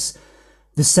films, is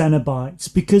the Cenobites,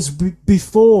 because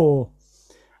before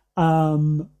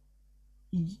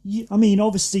I mean,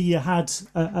 obviously, you had,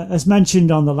 as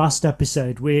mentioned on the last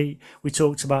episode, we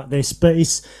talked about this, but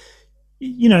it's,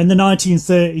 in the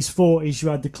 1930s, 40s, you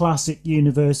had the classic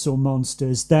Universal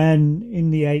monsters. Then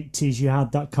in the 80s, you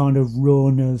had that kind of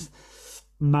run of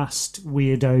masked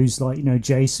weirdos like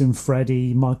Jason,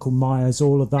 Freddy, Michael Myers,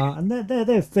 all of that, and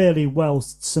they're fairly well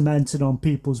cemented on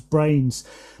people's brains.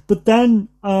 But then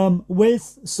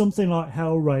with something like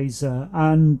Hellraiser,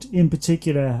 and in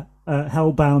particular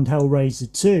Hellbound,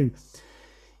 Hellraiser 2,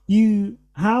 you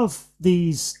have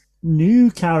these new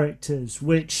characters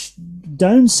which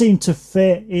don't seem to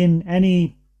fit in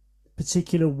any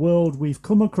particular world we've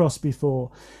come across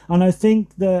before. And I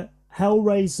think that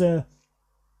Hellraiser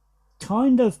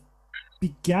kind of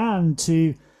began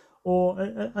to, or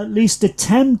at least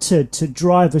attempted to,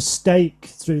 drive a stake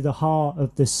through the heart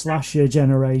of the slasher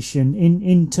generation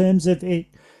in terms of it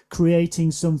creating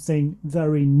something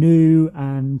very new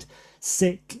and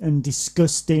sick and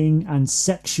disgusting and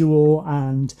sexual.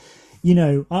 And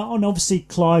and obviously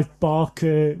Clive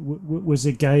Barker was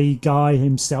a gay guy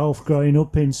himself, growing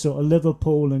up in sort of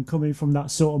Liverpool and coming from that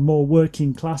sort of more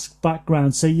working class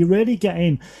background. So you're really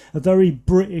getting a very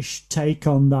British take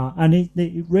on that. And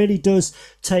it really does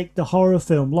take the horror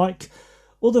film, like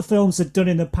other films have done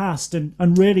in the past,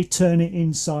 and really turn it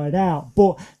inside out.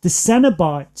 But the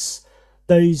Cenobites,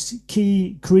 those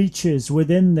key creatures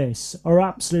within this, are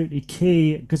absolutely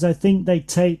key, because I think they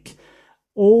take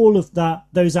all of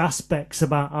those aspects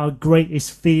about our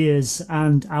greatest fears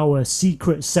and our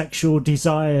secret sexual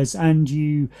desires, and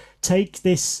you take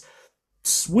this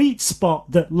sweet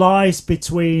spot that lies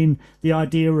between the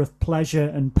idea of pleasure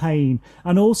and pain,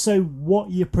 and also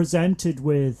what you're presented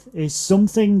with is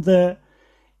something that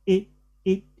it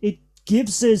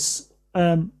gives us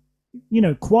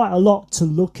quite a lot to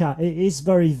look at. It is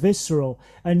very visceral,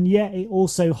 and yet it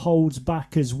also holds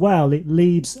back as well. It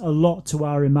leaves a lot to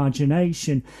our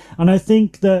imagination. And I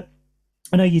think that,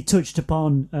 I know you touched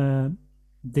upon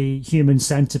the human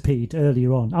centipede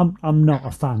earlier on. I'm not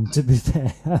a fan, to be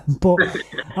fair, but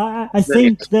I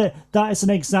think that is an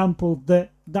example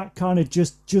that kind of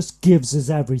just gives us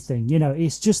everything.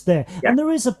 It's just there, and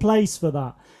there is a place for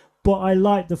that. But I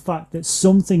like the fact that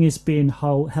something is being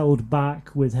held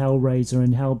back with Hellraiser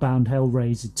and Hellbound,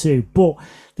 Hellraiser 2. But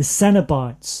the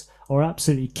Cenobites are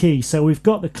absolutely key. So we've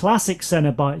got the classic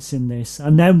Cenobites in this,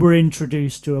 and then we're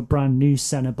introduced to a brand new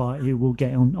Cenobite who we'll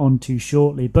get on to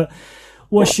shortly. But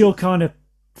what's your kind of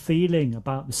feeling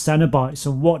about the Cenobites,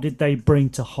 and what did they bring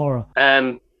to horror?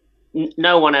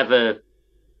 No one ever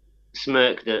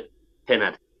smirked at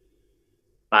Pinhead.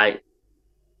 Like,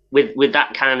 with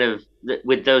that kind of,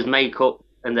 with those makeup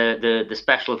and the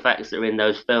special effects that are in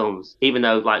those films, even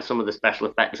though like some of the special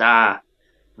effects are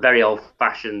very old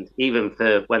fashioned, even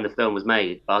for when the film was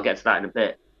made, but I'll get to that in a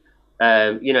bit.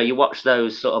 You watch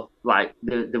those sort of like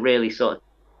the really sort of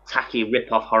tacky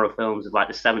rip-off horror films of like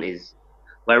the 70s,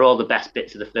 where all the best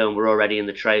bits of the film were already in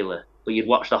the trailer, but you'd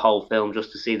watch the whole film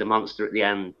just to see the monster at the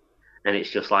end, and it's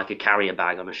just like a carrier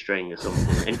bag on a string or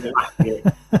something. And you're like,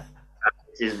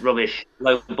 this is rubbish,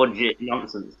 low budget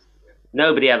nonsense.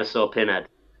 Nobody ever saw Pinhead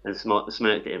and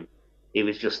smirked at him. He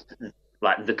was just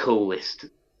like the coolest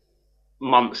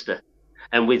monster.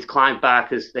 And with Clive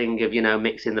Barker's thing of,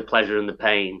 mixing the pleasure and the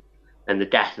pain and the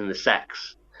death and the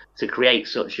sex to create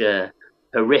such a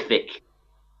horrific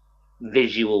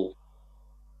visual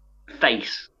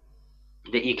face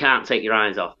that you can't take your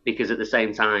eyes off, because at the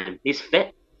same time, he's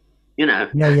fit, Yeah.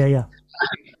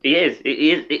 He is.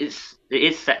 It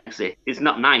is sexy. It's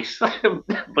not nice,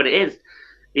 but it is.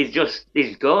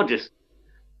 He's gorgeous.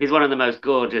 He's one of the most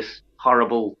gorgeous,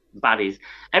 horrible baddies.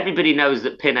 Everybody knows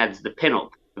that Pinhead's the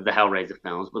pin-up of the Hellraiser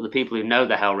films, but the people who know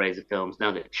the Hellraiser films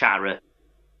know that Chatterer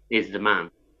is the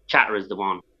man. Chatterer's the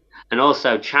one. And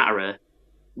also Chatterer,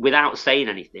 without saying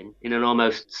anything, in an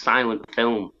almost silent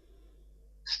film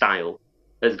style,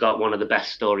 has got one of the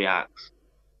best story arcs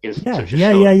in such a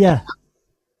story. Yeah.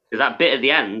 There's that bit at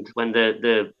the end when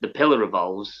the pillar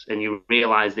revolves and you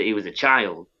realise that he was a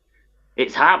child.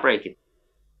 It's heartbreaking.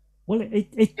 Well,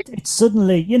 it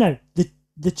suddenly,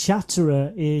 the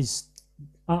Chatterer is,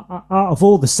 out of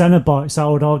all the Cenobites, I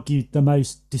would argue the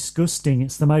most disgusting.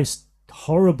 It's the most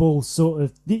horrible sort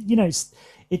of, it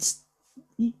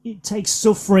takes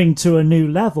suffering to a new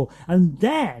level. And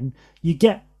then you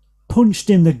get punched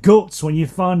in the guts when you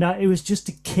find out it was just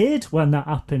a kid when that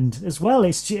happened as well.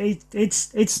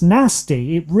 It's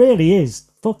nasty. It really is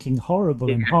fucking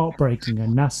horrible and heartbreaking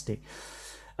and nasty.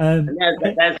 And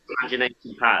there's the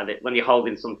imagination part of it, when you're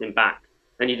holding something back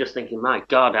and you're just thinking, my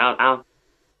God, how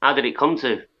did it come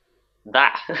to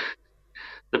that?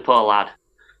 The poor lad.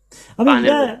 I mean, finding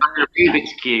a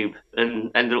Rubik's cube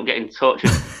and ended up getting tortured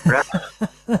forever.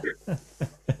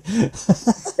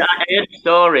 I heard a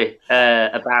story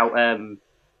about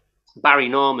Barry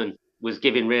Norman was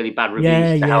giving really bad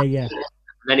reviews to Hellraiser.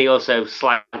 Then he also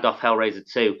slagged off Hellraiser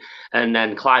 2. And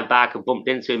then Clive Barker bumped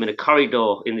into him in a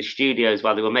corridor in the studios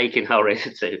while they were making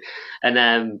Hellraiser 2.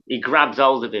 And he grabs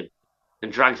hold of him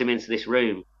and drags him into this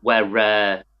room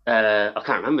where, I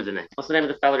can't remember the name. What's the name of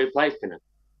the fella who plays Pinhead?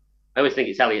 I always think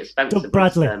it's Elliot Spencer. Doug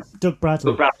Bradley. Doug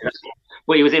Bradley.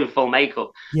 But he was in full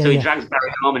makeup. So he drags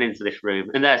Barry Norman into this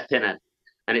room, and there's Pinhead.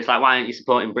 And it's like, why aren't you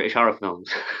supporting British horror films?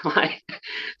 Like,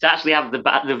 to actually have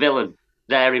the villain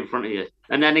there in front of you.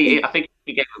 And then I think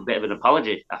he gave a bit of an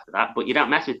apology after that, but you don't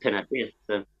mess with Pinhead, do you?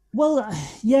 So. Well,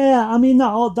 yeah, I mean, that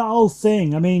whole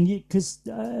thing, I mean, because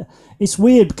it's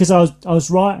weird because I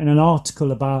was writing an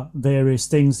article about various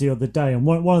things the other day, and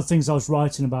one of the things I was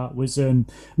writing about was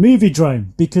Movie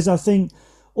Drone, because I think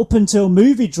up until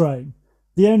Movie Drone,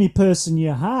 the only person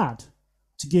you had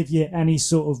to give you any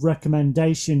sort of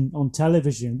recommendation on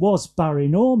television was Barry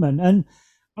Norman. And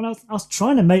I was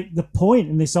trying to make the point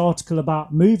in this article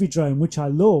about Movie Drone, which I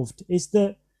loved, is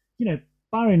that,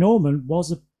 Barry Norman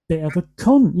was a bit of a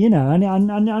cunt,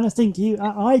 and I think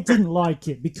I didn't like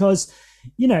it because,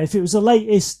 if it was the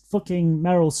latest fucking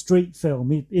Meryl Streep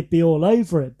film, it'd be all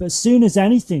over it. But as soon as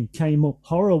anything came up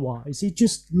horror-wise, he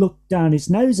just looked down his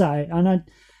nose at it.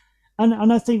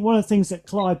 And I think one of the things that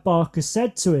Clive Barker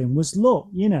said to him was, look,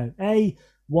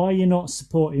 why are you not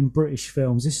supporting British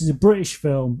films? This is a British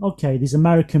film. Okay, there's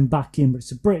American backing, but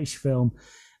it's a British film.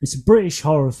 It's a British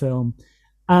horror film.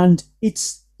 And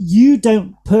you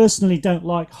personally don't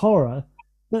like horror,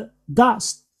 but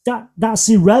that's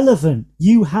irrelevant.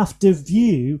 You have to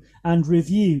view and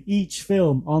review each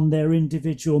film on their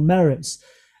individual merits.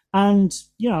 And,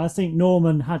 I think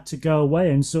Norman had to go away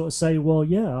and sort of say, well,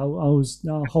 yeah, I'll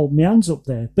hold my hands up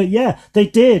there. But yeah, they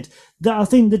did. I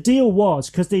think the deal was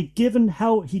because he'd given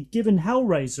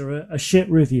Hellraiser a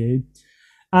shit review.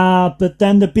 But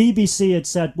then the BBC had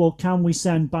said, well, can we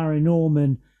send Barry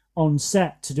Norman on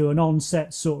set to do an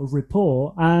on-set sort of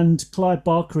report? And Clive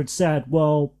Barker had said,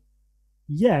 well,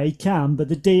 yeah, he can, but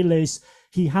the deal is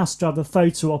he has to have a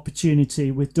photo opportunity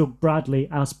with Doug Bradley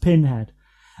as Pinhead.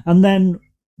 And then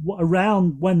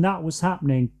around when that was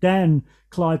happening, then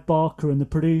Clive Barker and the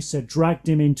producer dragged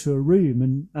him into a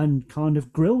room and kind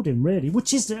of grilled him, really,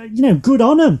 which is, good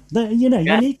on him. You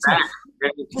need to.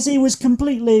 Because he was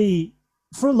completely,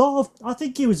 for a lot of, I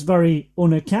think he was very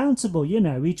unaccountable,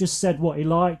 he just said what he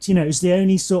liked. It was the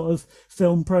only sort of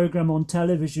film program on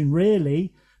television,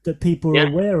 really, that people are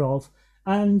aware of.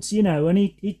 And, and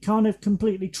he'd kind of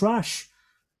completely trash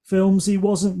films he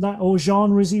wasn't that, or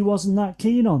genres he wasn't that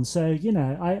keen on. So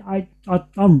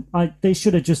they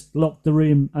should have just locked the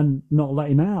room and not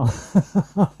let him out.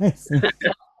 I think.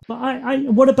 But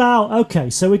what about, okay,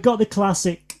 so we got the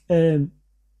classic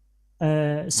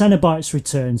Cenobites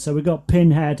return. So we got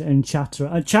Pinhead and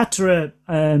Chatterer. Chatterer,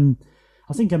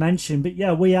 I think I mentioned, but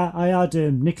yeah, I had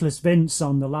Nicholas Vince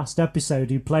on the last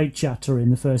episode who played Chatterer in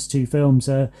the first two films.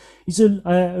 He's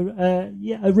a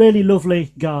really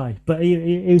lovely guy, but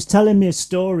he was telling me a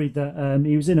story that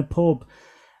he was in a pub,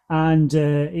 and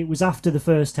it was after the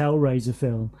first Hellraiser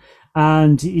film,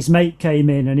 and his mate came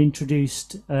in and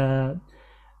introduced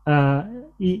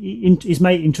his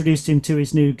mate introduced him to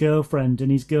his new girlfriend,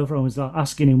 and his girlfriend was like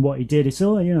asking him what he did. He said,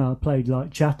 I played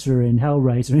like Chatterer in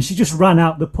Hellraiser, and she just ran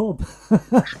out the pub.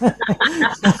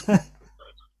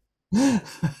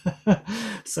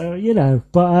 So,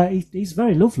 but he's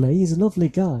very lovely. He's a lovely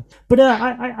guy. But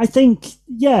I think,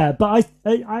 but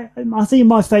I think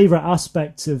my favourite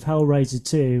aspect of Hellraiser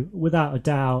 2, without a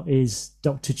doubt, is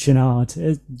Dr.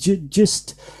 Chenard.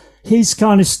 Just his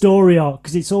kind of story arc,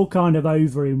 because it's all kind of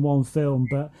over in one film,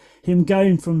 but him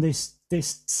going from this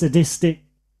sadistic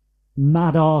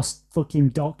mad ass fucking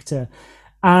doctor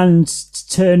and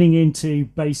turning into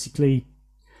basically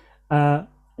a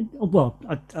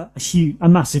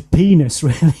massive penis,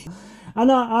 really.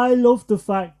 And I love the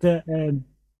fact that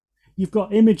you've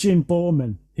got Imogen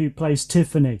Borman, who plays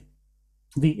Tiffany,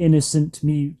 the innocent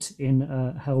mute in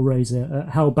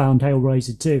Hellbound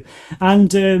Hellraiser 2,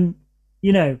 and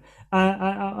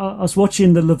I was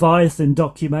watching the Leviathan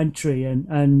documentary,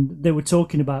 and they were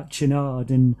talking about Chenard,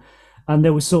 and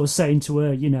they were sort of saying to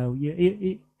her,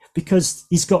 because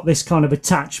he's got this kind of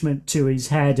attachment to his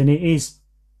head, and it is,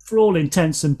 for all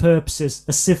intents and purposes,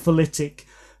 a syphilitic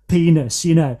penis,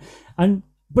 and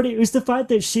But it was the fact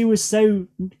that she was so,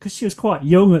 because she was quite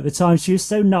young at the time, she was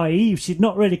so naive. She'd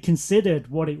not really considered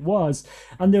what it was.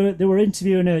 And they were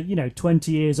interviewing her,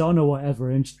 20 years on or whatever.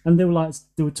 And they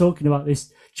were talking about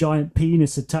this giant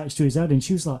penis attached to his head. And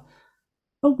she was like,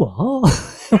 oh, what?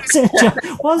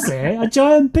 Was it a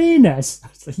giant penis? I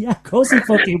was like, yeah, of course it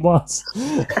fucking was.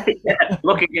 Yeah,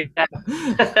 look at you.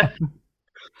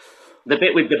 The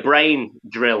bit with the brain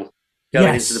drill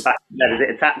going into the back of the head as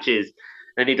it attaches.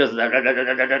 And he does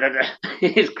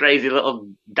his crazy little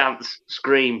dance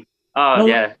scream. Oh,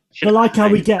 yeah. But like how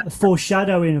we get the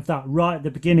foreshadowing of that right at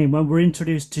the beginning when we're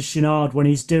introduced to Shenard when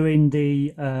he's doing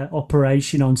the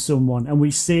operation on someone, and we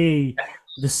see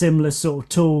the similar sort of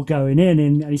tool going in,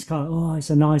 and he's kind of, it's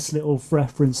a nice little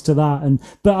reference to that.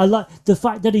 But I like the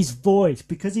fact that his voice,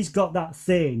 because he's got that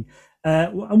thing,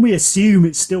 and we assume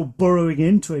it's still burrowing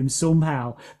into him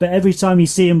somehow, but every time you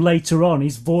see him later on,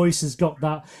 his voice has got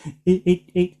that,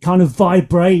 it kind of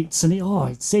vibrates, and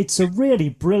it's a really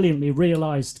brilliantly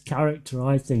realised character,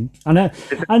 I think. And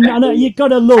you've got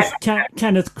to love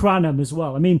Kenneth Branagh as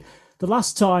well. I mean, the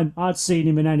last time I'd seen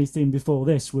him in anything before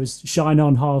this was Shine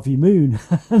On Harvey Moon,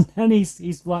 and then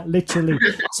he's like literally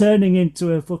turning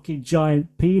into a fucking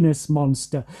giant penis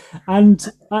monster. And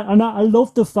I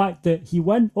love the fact that he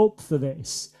went up for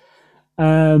this,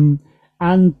 and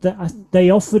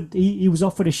they offered he was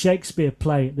offered a Shakespeare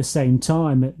play at the same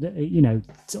time,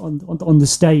 on the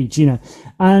stage,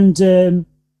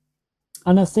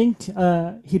 and I think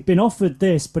he'd been offered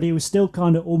this, but he was still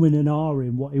kind of umming and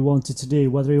ahhing what he wanted to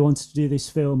do, whether he wanted to do this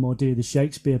film or do the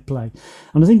Shakespeare play.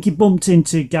 And I think he bumped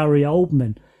into Gary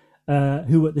Oldman,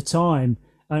 who at the time,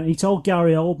 and he told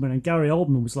Gary Oldman, and Gary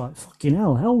Oldman was like, fucking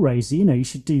hell, Hellraiser, you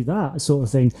should do that sort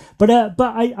of thing. But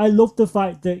I love the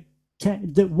fact that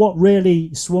what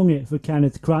really swung it for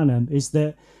Kenneth Branagh is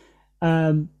that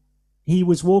he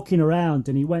was walking around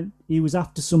and he was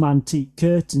after some antique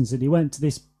curtains, and he went to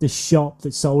this shop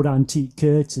that sold antique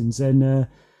curtains, and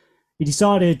he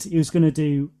decided he was going to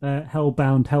do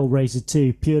Hellbound Hellraiser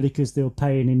 2 purely because they were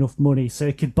paying enough money so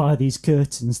he could buy these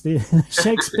curtains. The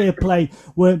Shakespeare play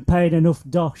weren't paying enough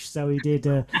dosh, so he did.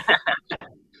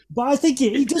 But I think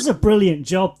he does a brilliant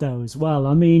job though as well.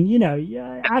 I mean,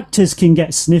 actors can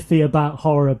get sniffy about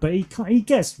horror, but he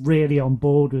gets really on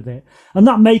board with it. And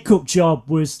that makeup job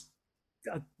was,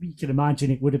 you can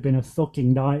imagine it would have been a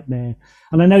fucking nightmare.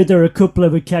 And I know there are a couple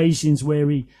of occasions where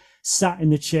he sat in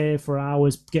the chair for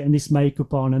hours getting this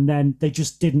makeup on, and then they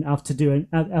just didn't have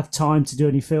time to do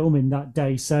any filming that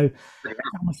day. So that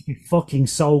must be fucking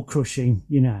soul crushing,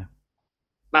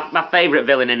 My favourite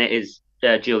villain in it is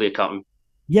Julia Cotton.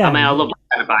 Yeah, I mean, I love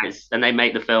the Cenobites, and they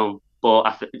make the film.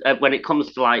 But when it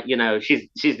comes to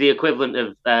she's the equivalent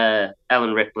of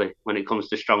Ellen Ripley when it comes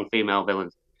to strong female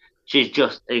villains. She's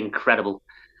just incredible.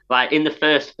 Like in the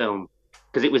first film,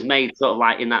 because it was made sort of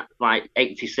like in that like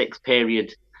 86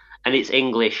 period, and it's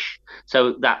English.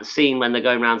 So that scene when they're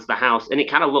going around to the house, and it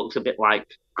kind of looks a bit like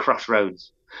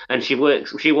Crossroads. And she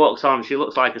walks on, she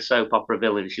looks like a soap opera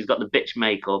villain. She's got the bitch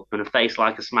makeup and a face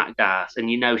like a smacked ass, and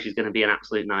she's going to be an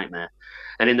absolute nightmare.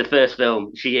 And in the first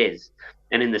film, she is.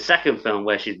 And in the second film,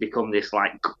 where she's become this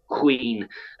like queen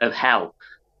of hell,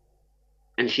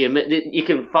 and you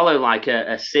can follow like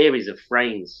a series of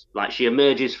frames. Like she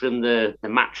emerges from the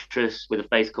mattress with a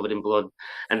face covered in blood,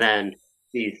 and then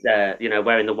she's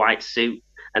wearing the white suit,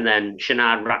 and then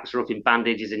Shenard wraps her up in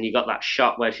bandages, and you got that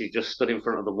shot where she's just stood in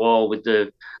front of the wall with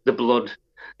the blood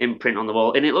imprint on the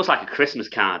wall, and it looks like a Christmas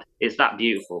card. It's that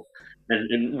beautiful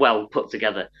and well put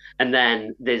together. And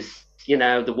then there's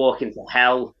the walk into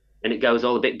hell, and it goes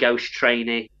all a bit ghost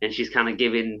trainy, and she's kind of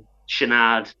giving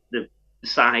Shenard the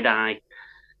side eye.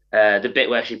 The bit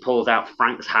where she pulls out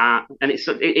Frank's heart, and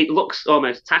it looks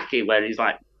almost tacky, where he's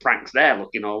like, Frank's there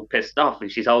looking all pissed off, and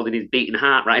she's holding his beating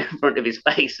heart right in front of his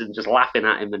face and just laughing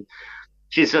at him. And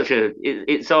she's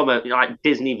it's almost like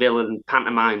Disney villain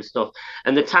pantomime stuff.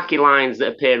 And the tacky lines that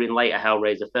appear in later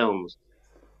Hellraiser films,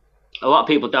 a lot of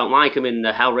people don't like them in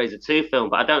the Hellraiser 2 film,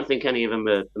 but I don't think any of them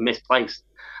are misplaced.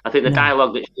 I think the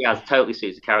dialogue that she has totally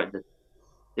suits the character.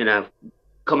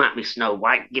 Come at me, Snow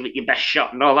White, give it your best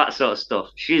shot, and all that sort of stuff.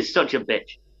 She's such a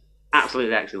bitch.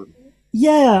 Absolutely excellent.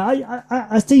 Yeah,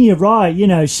 I think you're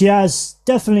right. She has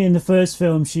definitely in the first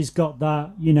film, she's got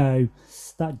that,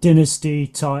 that dynasty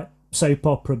type soap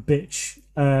opera bitch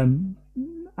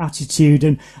attitude.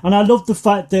 And I love the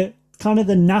fact that kind of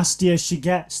the nastier she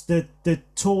gets, the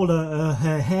taller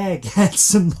her hair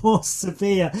gets and more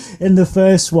severe in the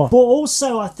first one. But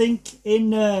also, I think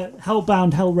in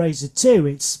Hellbound Hellraiser 2,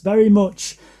 it's very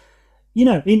much,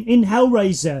 in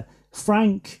Hellraiser,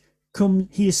 Frank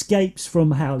he escapes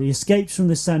from hell, he escapes from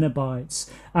the Cenobites,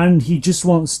 and he just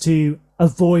wants to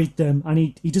avoid them, and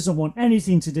he doesn't want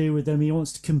anything to do with them. He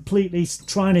wants to completely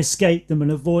try and escape them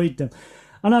and avoid them.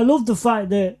 And I love the fact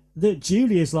that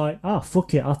Julie is like,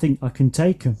 fuck it, I think I can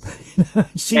take him.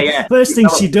 First thing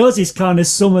she does is kind of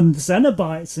summon the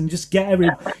Cenobites and just get every,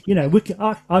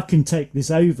 I can take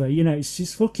this over.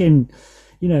 She's fucking,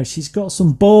 she's got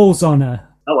some balls on her.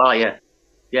 Oh well, yeah.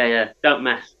 Don't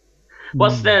mess.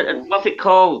 What's it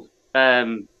called?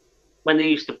 When they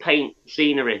used to paint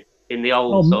scenery in the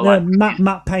old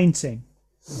matte painting.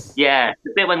 Yeah,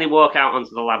 the bit when they walk out onto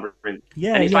the labyrinth.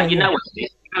 Yeah, and it's know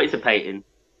it's a painting,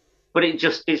 but it's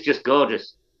just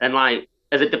gorgeous. And like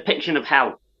as a depiction of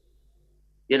hell,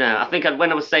 I think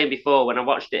when I was saying before, when I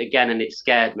watched it again and it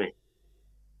scared me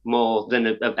more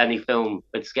than any film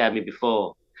had scared me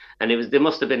before. And there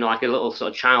must have been like a little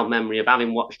sort of child memory of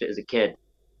having watched it as a kid.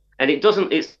 And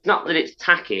it's not that it's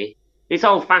tacky, it's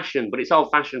old fashioned, but it's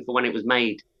old fashioned for when it was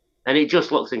made. And it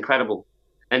just looks incredible.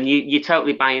 And you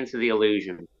totally buy into the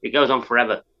illusion. It goes on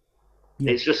forever.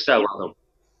 Yeah. It's just so well done.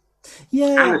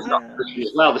 Yeah. And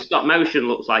the stop motion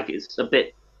looks like it's a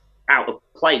bit out of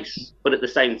place, but at the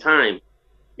same time,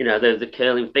 the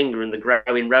curling finger and the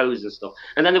growing rose and stuff.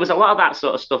 And then there was a lot of that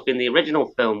sort of stuff in the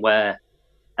original film where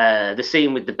the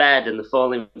scene with the bed and the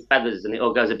falling feathers, and it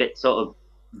all goes a bit sort of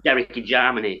Derek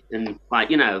Germany and like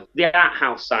the art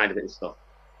house side of it and stuff.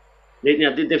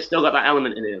 They've still got that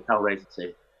element in it of Hellraiser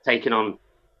 2, taking on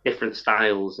different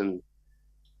styles, and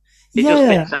it just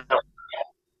fits out.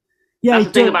 Yeah, that's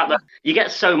the thing about that. You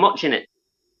get so much in it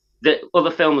that other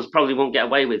films probably won't get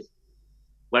away with,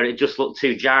 where it just looked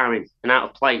too jarring and out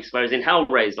of place. Whereas in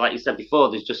Hellraiser, like you said before,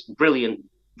 there's just brilliant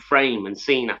frame and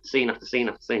scene after scene after scene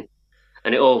after scene,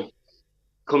 and it all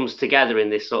comes together in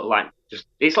this sort of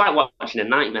it's like watching a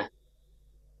nightmare.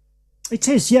 It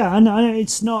is, yeah, and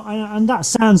it's not, and that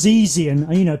sounds easy,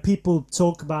 and people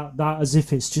talk about that as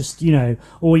if it's just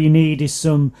all you need is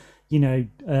some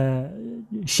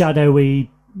shadowy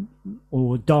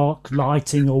or dark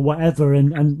lighting or whatever,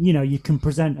 and you can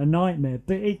present a nightmare,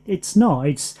 but it's not.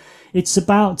 It's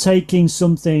about taking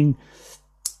something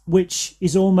which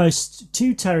is almost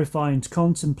too terrifying to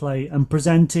contemplate and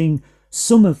presenting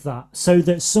some of that, so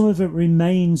that some of it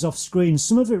remains off screen,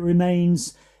 some of it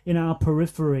remains in our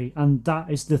periphery, and that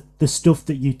is the stuff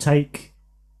that you take,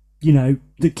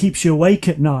 that keeps you awake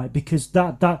at night, because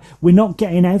that we're not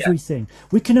getting everything.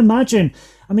 We can imagine.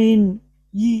 I mean,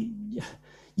 you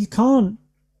can't.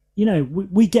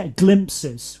 We get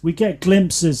glimpses. We get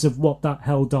glimpses of what that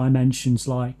hell dimension's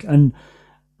like, and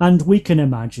we can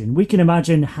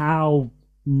imagine how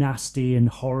nasty and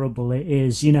horrible it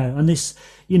is, and this,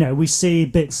 we see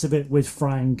bits of it with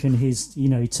Frank and his,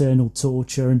 eternal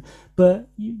torture, but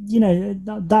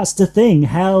that's the thing.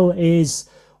 Hell is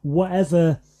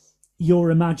whatever your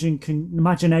imagination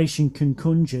can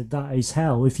conjure. That is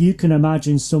hell. If you can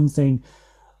imagine something,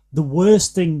 the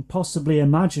worst thing possibly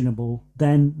imaginable,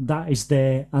 then that is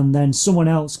there, and then someone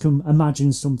else can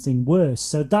imagine something worse.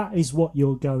 So that is what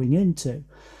you're going into.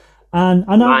 And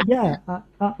I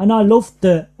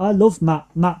love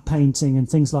matte painting and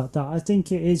things like that. I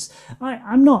think it is.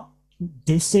 I'm not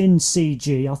dissing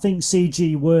CG. I think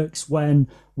CG works when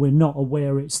we're not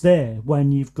aware it's there.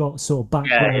 When you've got sort of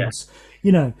backgrounds,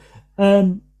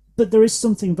 But there is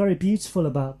something very beautiful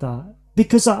about that,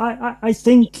 because I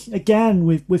think, again,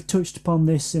 we've touched upon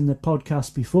this in the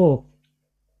podcast before.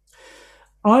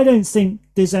 I don't think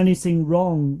there's anything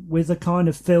wrong with a kind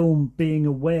of film being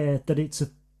aware that it's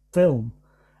a film,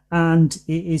 and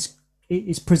it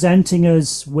is presenting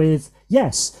us with,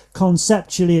 yes,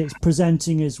 conceptually it's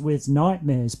presenting us with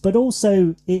nightmares, but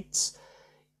also it's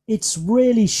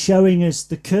really showing us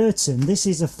the curtain. This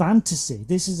is a fantasy,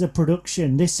 this is a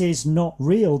production, this is not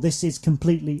real, this is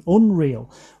completely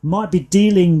unreal. Might be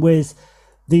dealing with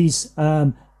these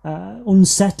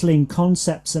unsettling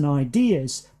concepts and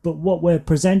ideas, but what we're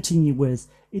presenting you with,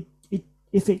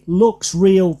 if it looks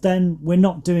real, then we're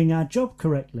not doing our job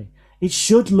correctly. It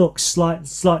should look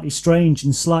slightly strange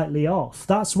and slightly off.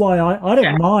 That's why I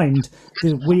don't mind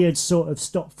the weird sort of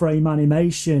stop frame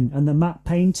animation and the matte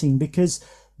painting, because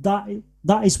that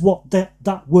is what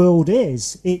that world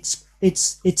is. It's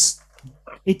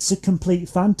a complete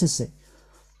fantasy.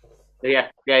 Yeah,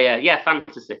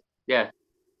 fantasy. Yeah,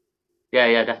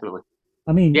 definitely.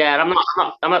 I mean, yeah,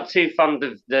 I'm not too fond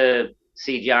of the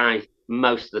CGI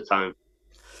most of the time.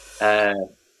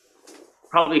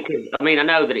 Probably because, I mean, I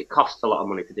know that it costs a lot of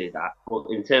money to do that, but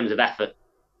in terms of effort,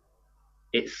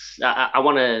 it's I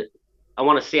want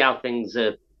to see how things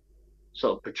are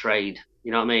sort of portrayed.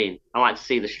 You know what I mean? I like to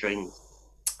see the strings.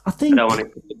 I think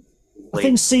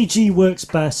CG works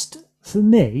best for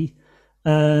me.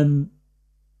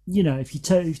 if you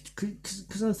take,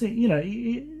 because I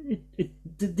think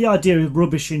the idea of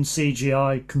rubbishing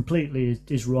CGI completely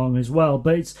is wrong as well.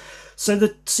 But it's so the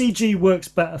CG works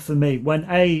better for me when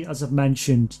as I've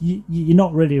mentioned, you're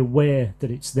not really aware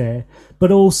that it's there,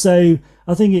 but also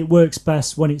I think it works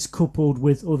best when it's coupled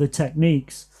with other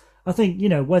techniques. I think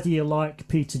whether you like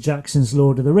Peter Jackson's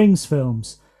Lord of the Rings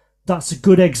films, that's a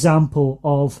good example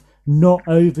of not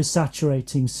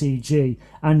oversaturating CG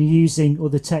and using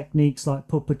other techniques like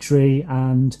puppetry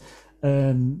and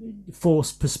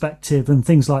forced perspective and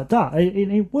things like that.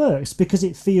 It works because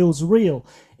it feels real.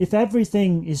 If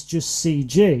everything is just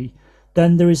CG,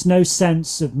 then there is no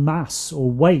sense of mass or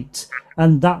weight,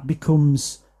 and that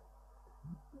becomes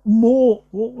more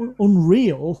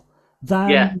unreal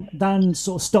than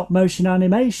sort of stop motion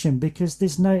animation, because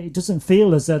it doesn't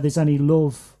feel as though there's any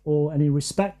love or any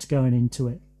respect going into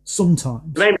it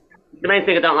sometimes. The main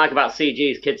thing I don't like about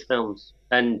CG is kids' films,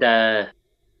 and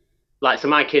so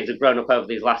my kids have grown up over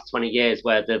these last 20 years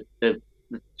where the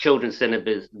children's cinema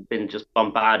has been just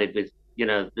bombarded with,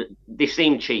 they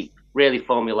seem cheap, really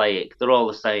formulaic. They're all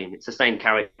the same. It's the same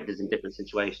characters in different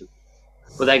situations.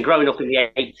 But then growing up in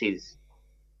the 80s,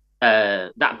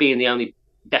 that being the only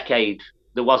decade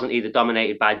that wasn't either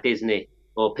dominated by Disney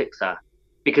or Pixar,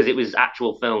 because it was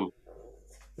actual film.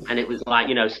 And it was like,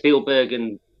 Spielberg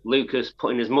and Lucas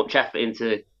putting as much effort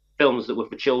into films that were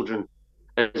for children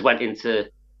as went into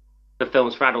the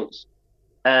films for adults.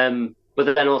 But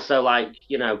then also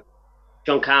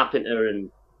John Carpenter and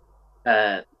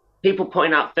people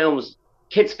putting out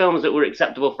kids' films that were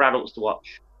acceptable for adults to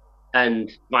watch,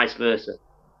 and vice versa.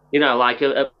 A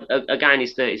guy in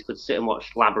his 30s could sit and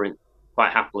watch Labyrinth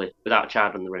quite happily without a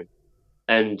child in the room.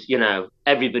 And,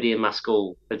 everybody in my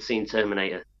school had seen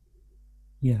Terminator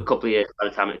a couple of years by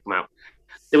the time it came out.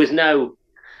 There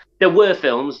were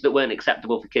films that weren't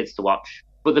acceptable for kids to watch,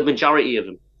 but the majority of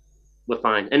them were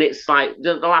fine. And it's like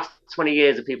the last 20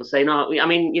 years of people saying, oh, I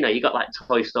mean, you got like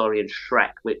Toy Story and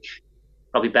Shrek, which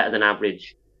probably better than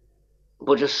average,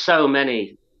 but just so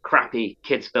many crappy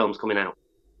kids' films coming out.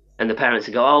 And the parents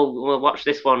would go, oh, well, watch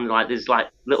this one. Like, there's like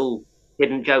little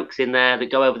hidden jokes in there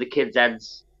that go over the kids'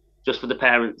 heads just for the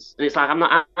parents. And it's like, I'm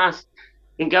not asked.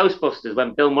 In Ghostbusters,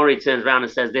 when Bill Murray turns around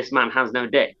and says, this man has no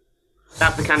dick,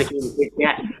 that's the kind of kids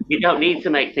get. You don't need to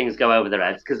make things go over their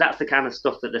heads, because that's the kind of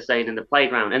stuff that they're saying in the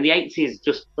playground. And the 80s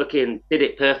just fucking did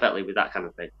it perfectly with that kind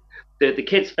of thing. The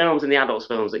kids' films and the adults'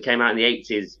 films that came out in the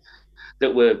 80s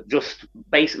that were just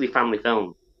basically family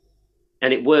films.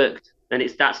 And it worked. And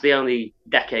that's the only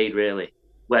decade, really,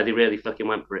 where they really fucking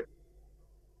went for it.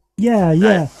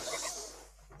 Yeah.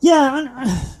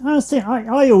 And I think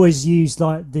I always use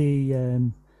like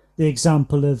the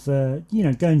example of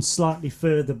going slightly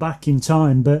further back in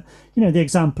time, but the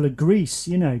example of Grease.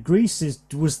 Grease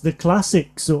was the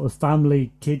classic sort of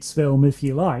family kids film, if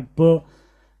you like, but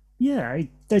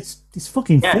it's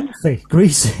fucking filthy.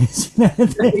 Grease is.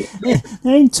 They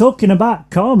ain't talking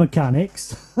about car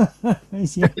mechanics.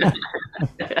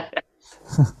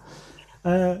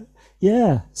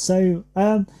 So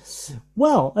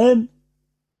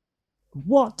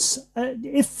what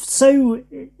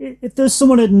if there's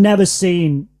someone who had never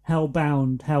seen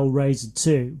Hellbound, Hellraiser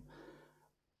 2,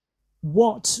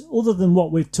 what, other than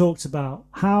what we've talked about,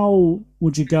 how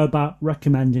would you go about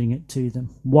recommending it to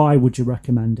them? Why would you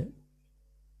recommend it?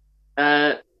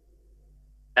 I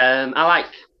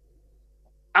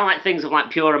like things of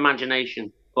like pure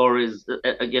imagination, or as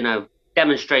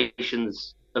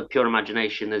demonstrations of pure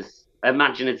imagination, as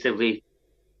imaginatively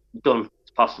done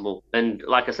as possible. And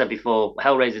like I said before,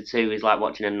 Hellraiser 2 is like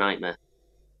watching a nightmare,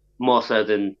 more so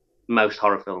than most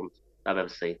horror films I've ever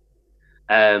seen.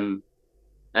 And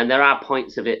there are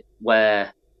points of it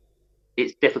where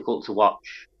it's difficult to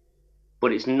watch,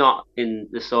 but it's not in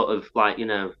the sort of like,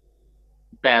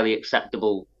 barely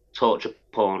acceptable torture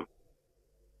porn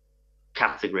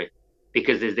category,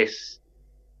 because there's this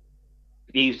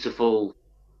beautiful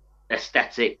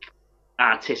aesthetic,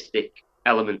 artistic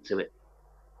element to it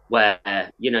where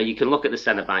you can look at the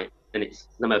Cenobite and it's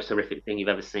the most horrific thing you've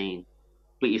ever seen,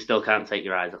 but you still can't take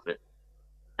your eyes off it.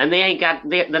 And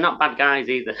they're not bad guys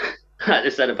either. Like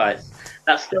the Cenobites.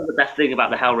 That's still the best thing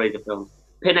about the Hellraiser films.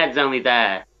 Pinhead's only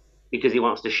there because he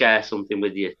wants to share something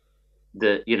with you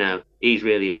that he's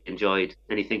really enjoyed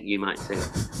and he thinks you might too.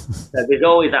 So there's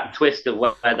always that twist of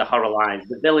where the horror lies.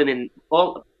 The villain in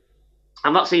all,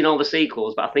 I'm not seeing all the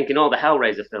sequels, but I think in all the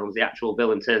Hellraiser films, the actual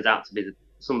villain turns out to be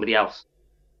somebody else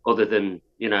other than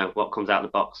what comes out of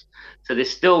the box. So there's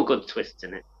still good twists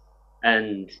in it,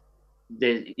 and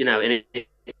there's and it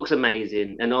looks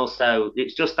amazing, and also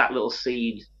it's just that little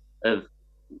seed of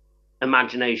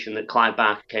imagination that Clive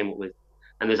Barker came up with.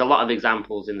 And there's a lot of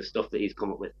examples in the stuff that he's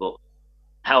come up with, but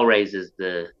Hellraiser's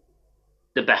the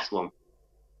best one.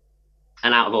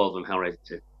 And out of all of them, Hellraiser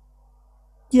 2.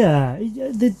 Yeah,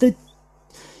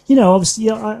 obviously,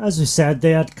 as I said,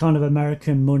 they had kind of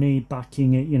American money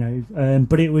backing it,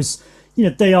 but it was,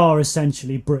 they are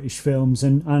essentially British films,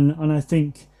 and I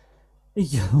think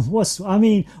what's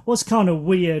kind of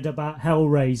weird about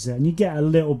Hellraiser, and you get a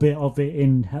little bit of it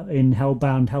in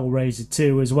Hellbound Hellraiser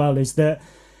 2 as well, is that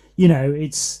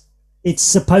it's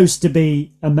supposed to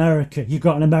be America. You've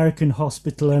got an American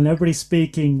hospital and everybody's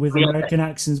speaking with American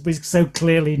accents, but it's so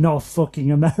clearly not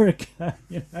fucking America.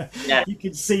 You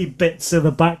can see bits of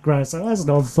the background, so that's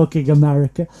not fucking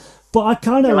America. But I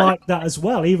kind of like that as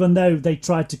well, even though they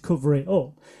tried to cover it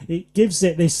up. It gives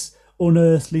it this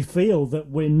unearthly feel that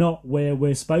we're not where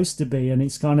we're supposed to be, and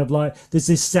it's kind of like there's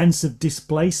this sense of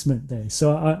displacement there.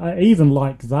 So I even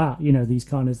like that, these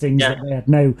kind of things that they had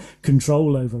no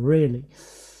control over, really.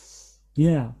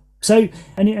 Yeah. So,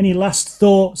 any last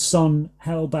thoughts on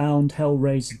Hellbound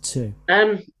Hellraiser 2?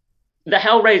 The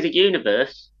Hellraiser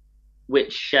universe,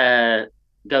 which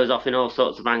goes off in all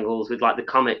sorts of angles with like the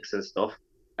comics and stuff.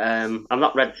 I've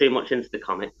not read too much into the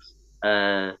comics.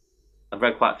 I've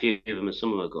read quite a few of them, and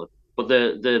some of them are good. But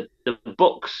the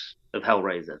books of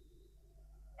Hellraiser.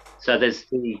 So there's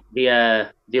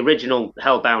the original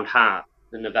Hellbound Heart,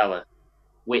 the novella,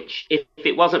 which if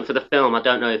it wasn't for the film, I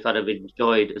don't know if I'd have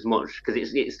enjoyed as much,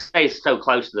 because it stays so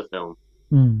close to the film.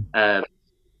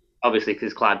 Obviously,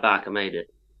 because Clive Barker made it.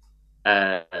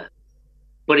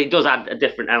 But it does add a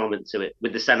different element to it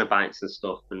with the Cenobites and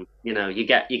stuff, and you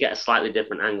get a slightly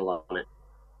different angle on it.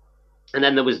 And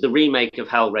then there was the remake of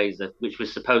Hellraiser, which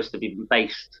was supposed to be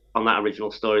based on that original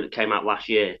story that came out last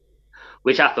year,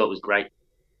 which I thought was great.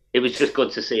 It was just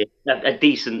good to see a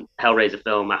decent Hellraiser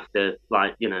film after,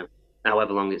 like,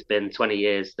 however long it's been, 20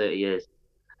 years, 30 years.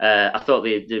 I thought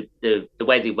the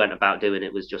way they went about doing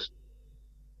it was just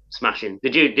smashing.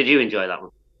 Did you enjoy that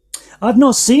one? I've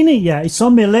not seen it yet. It's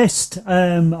on my list.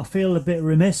 I feel a bit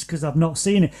remiss because I've not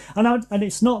seen it, and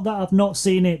it's not that I've not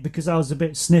seen it because I was a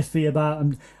bit sniffy about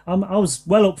it. I was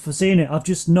well up for seeing it. I've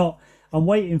just not. I'm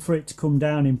waiting for it to come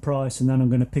down in price, and then I'm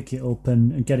going to pick it up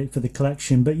and get it for the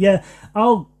collection. But yeah,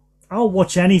 I'll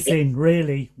watch anything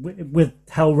really with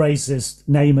Hellraiser's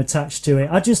name attached to it.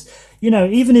 I just,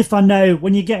 even if I know,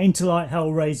 when you get into like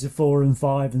Hellraiser 4 and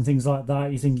 5 and things like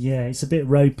that, you think, yeah, it's a bit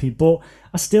ropey, but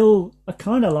I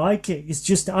kind of like it. It's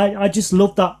just, I just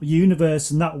love that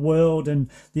universe and that world, and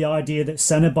the idea that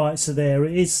Cenobites are there.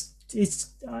 It's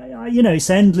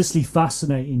endlessly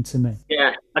fascinating to me.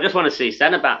 Yeah, I just want to see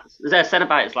Cenobites. There's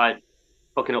Cenobites like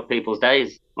fucking up people's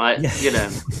days. Like,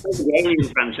 the Alien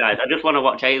franchise. I just want to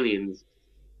watch aliens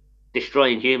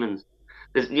destroying humans.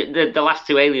 The last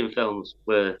two Alien films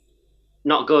were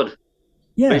not good.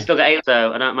 Yeah. But it's still got aliens,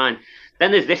 so I don't mind.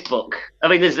 Then there's this book. I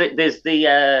mean, there's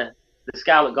the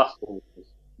Scarlet Gospels.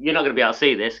 You're not going to be able to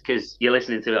see this because you're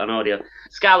listening to it on audio.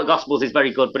 Scarlet Gospels is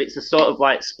very good, but it's a sort of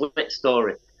like split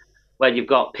story where you've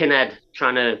got Pinhead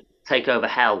trying to take over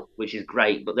Hell, which is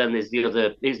great, but then there's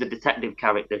he's the detective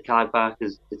character, Clive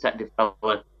Barker's detective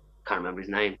fella, can't remember his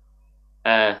name.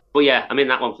 But yeah, I'm in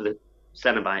that one for the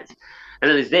Cenobites. And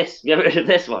then there's this, you ever heard of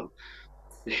this one?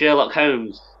 The Sherlock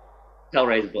Holmes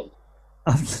Hellraiser book.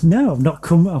 No,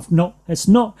 it's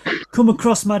not come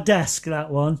across my desk, that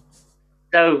one.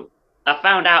 So I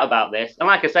found out about this, and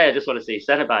like I say, I just want to see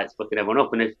Cenobites fucking everyone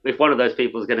up, and if one of those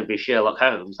people is going to be Sherlock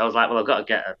Holmes, I was like, well, I've got to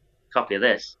get a copy of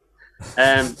this.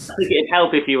 I think it'd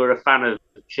help if you were a fan of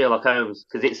Sherlock Holmes,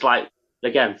 because it's like,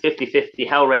 again, 50-50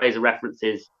 Hellraiser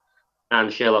references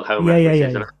and Sherlock Holmes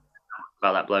references. Yeah.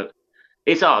 About that bloke.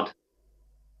 It's odd.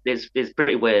 It's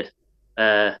pretty weird.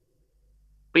 But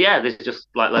yeah, there's just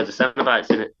like loads of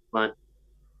Cenobites in it. Like,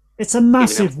 it's a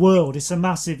massive world. It's a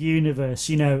massive universe,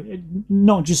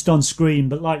 not just on screen,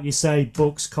 but like you say,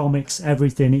 books, comics,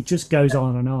 everything. It just goes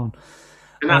on and on.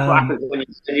 And that's what happens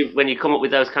when you come up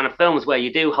with those kind of films where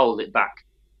you do hold it back.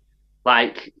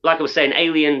 Like I was saying,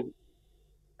 Alien,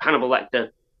 Hannibal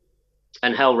Lecter,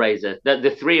 and Hellraiser,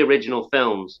 the three original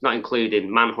films, not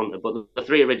including Manhunter, but the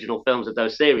three original films of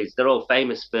those series, they're all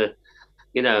famous for,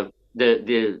 the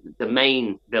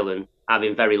main villain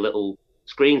having very little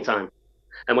screen time.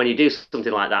 And when you do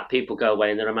something like that, people go away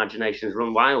and their imaginations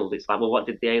run wild. It's like, well, what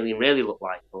did the alien really look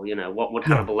like? Or, what would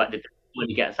Hannibal Lecter do when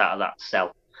he gets out of that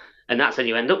cell? And that's how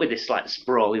you end up with this like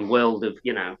sprawling world of,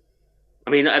 I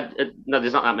mean, no,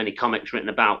 there's not that many comics written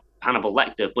about Hannibal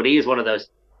Lecter, but he is one of those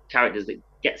characters that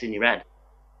gets in your head,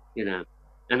 and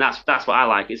that's what I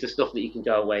like. It's the stuff that you can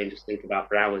go away and just think about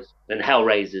for hours. And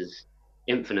Hellraiser's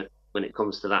infinite when it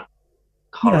comes to that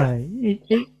horror.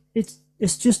 Yeah,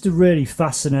 it's just a really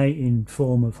fascinating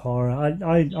form of horror.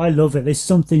 I love it. There's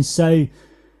something so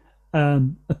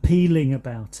appealing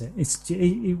about it.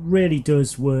 It really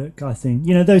does work. I think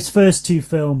those first two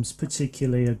films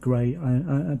particularly are great.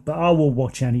 But I will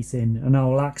watch anything and I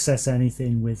will access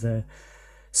anything with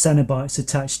Cenobites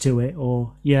attached to it.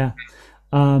 Or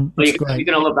well, it's great. You're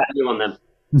gonna love that new one then.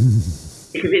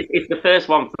 Because it's the first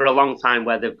one for a long time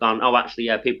where they've gone, oh, actually,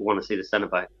 yeah, people want to see the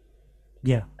Cenobite.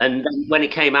 Yeah. And then when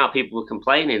it came out, people were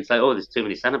complaining. It's like, oh, there's too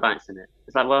many Cenobites in it.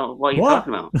 It's like, well, what are you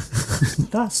talking about?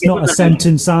 That's not a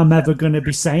sentence I'm ever going to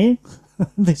be saying.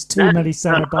 There's too many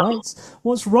Cenobites.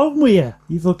 What's wrong with you,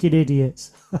 you fucking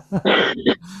idiots?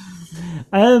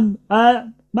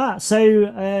 Matt,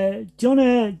 so do you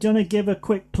wanna give a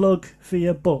quick plug for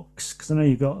your books? Because I know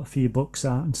you've got a few books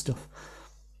out and stuff.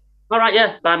 All right,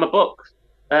 yeah, buy my books.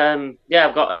 I've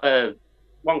got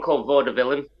one called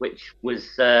Vaudevillain, which was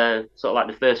sort of like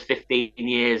the first 15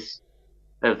 years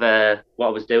of what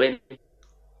I was doing.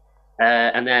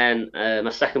 And then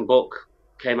my second book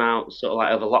came out sort of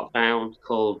like over lockdown,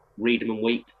 called Read 'em and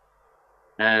Weep.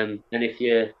 And if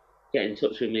you get in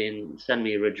touch with me and send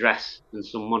me your address and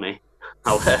some money,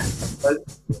 I'll I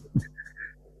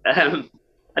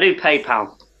do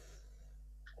PayPal.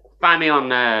 Find me on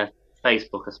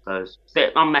Facebook, I suppose.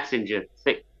 On Messenger.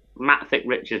 Matt Thick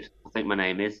Richard, I think my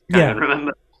name is. Can't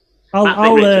remember.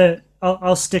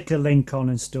 I'll stick a link on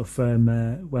and stuff when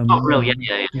brilliant!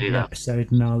 Yeah, do the that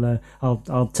episode, and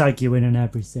I'll tag you in and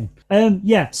everything. I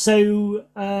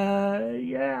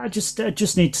just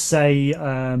need to say,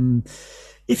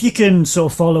 if you can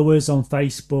sort of follow us on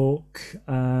Facebook.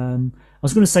 I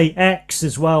was going to say X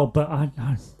as well, but I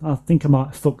think I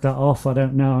might fuck that off. I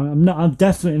don't know. I'm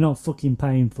definitely not fucking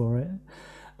paying for it.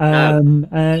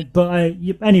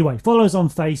 Anyway, follow us on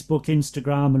Facebook,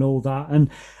 Instagram, and all that,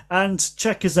 and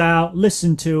check us out.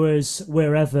 Listen to us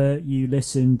wherever you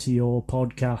listen to your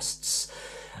podcasts.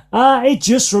 It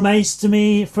just remains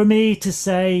for me to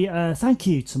say thank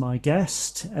you to my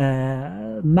guest,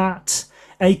 Matt,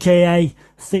 aka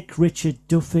Thick Richard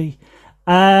Duffy.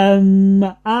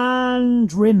 And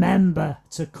remember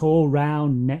to call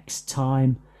round next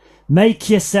time. Make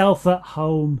yourself at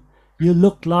home. You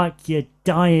look like you're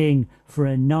dying for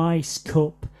a nice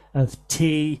cup of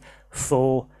tea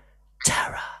for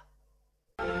terror.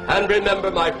 And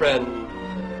remember, my friend,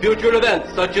 future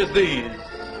events such as these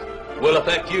will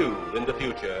affect you in the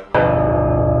future.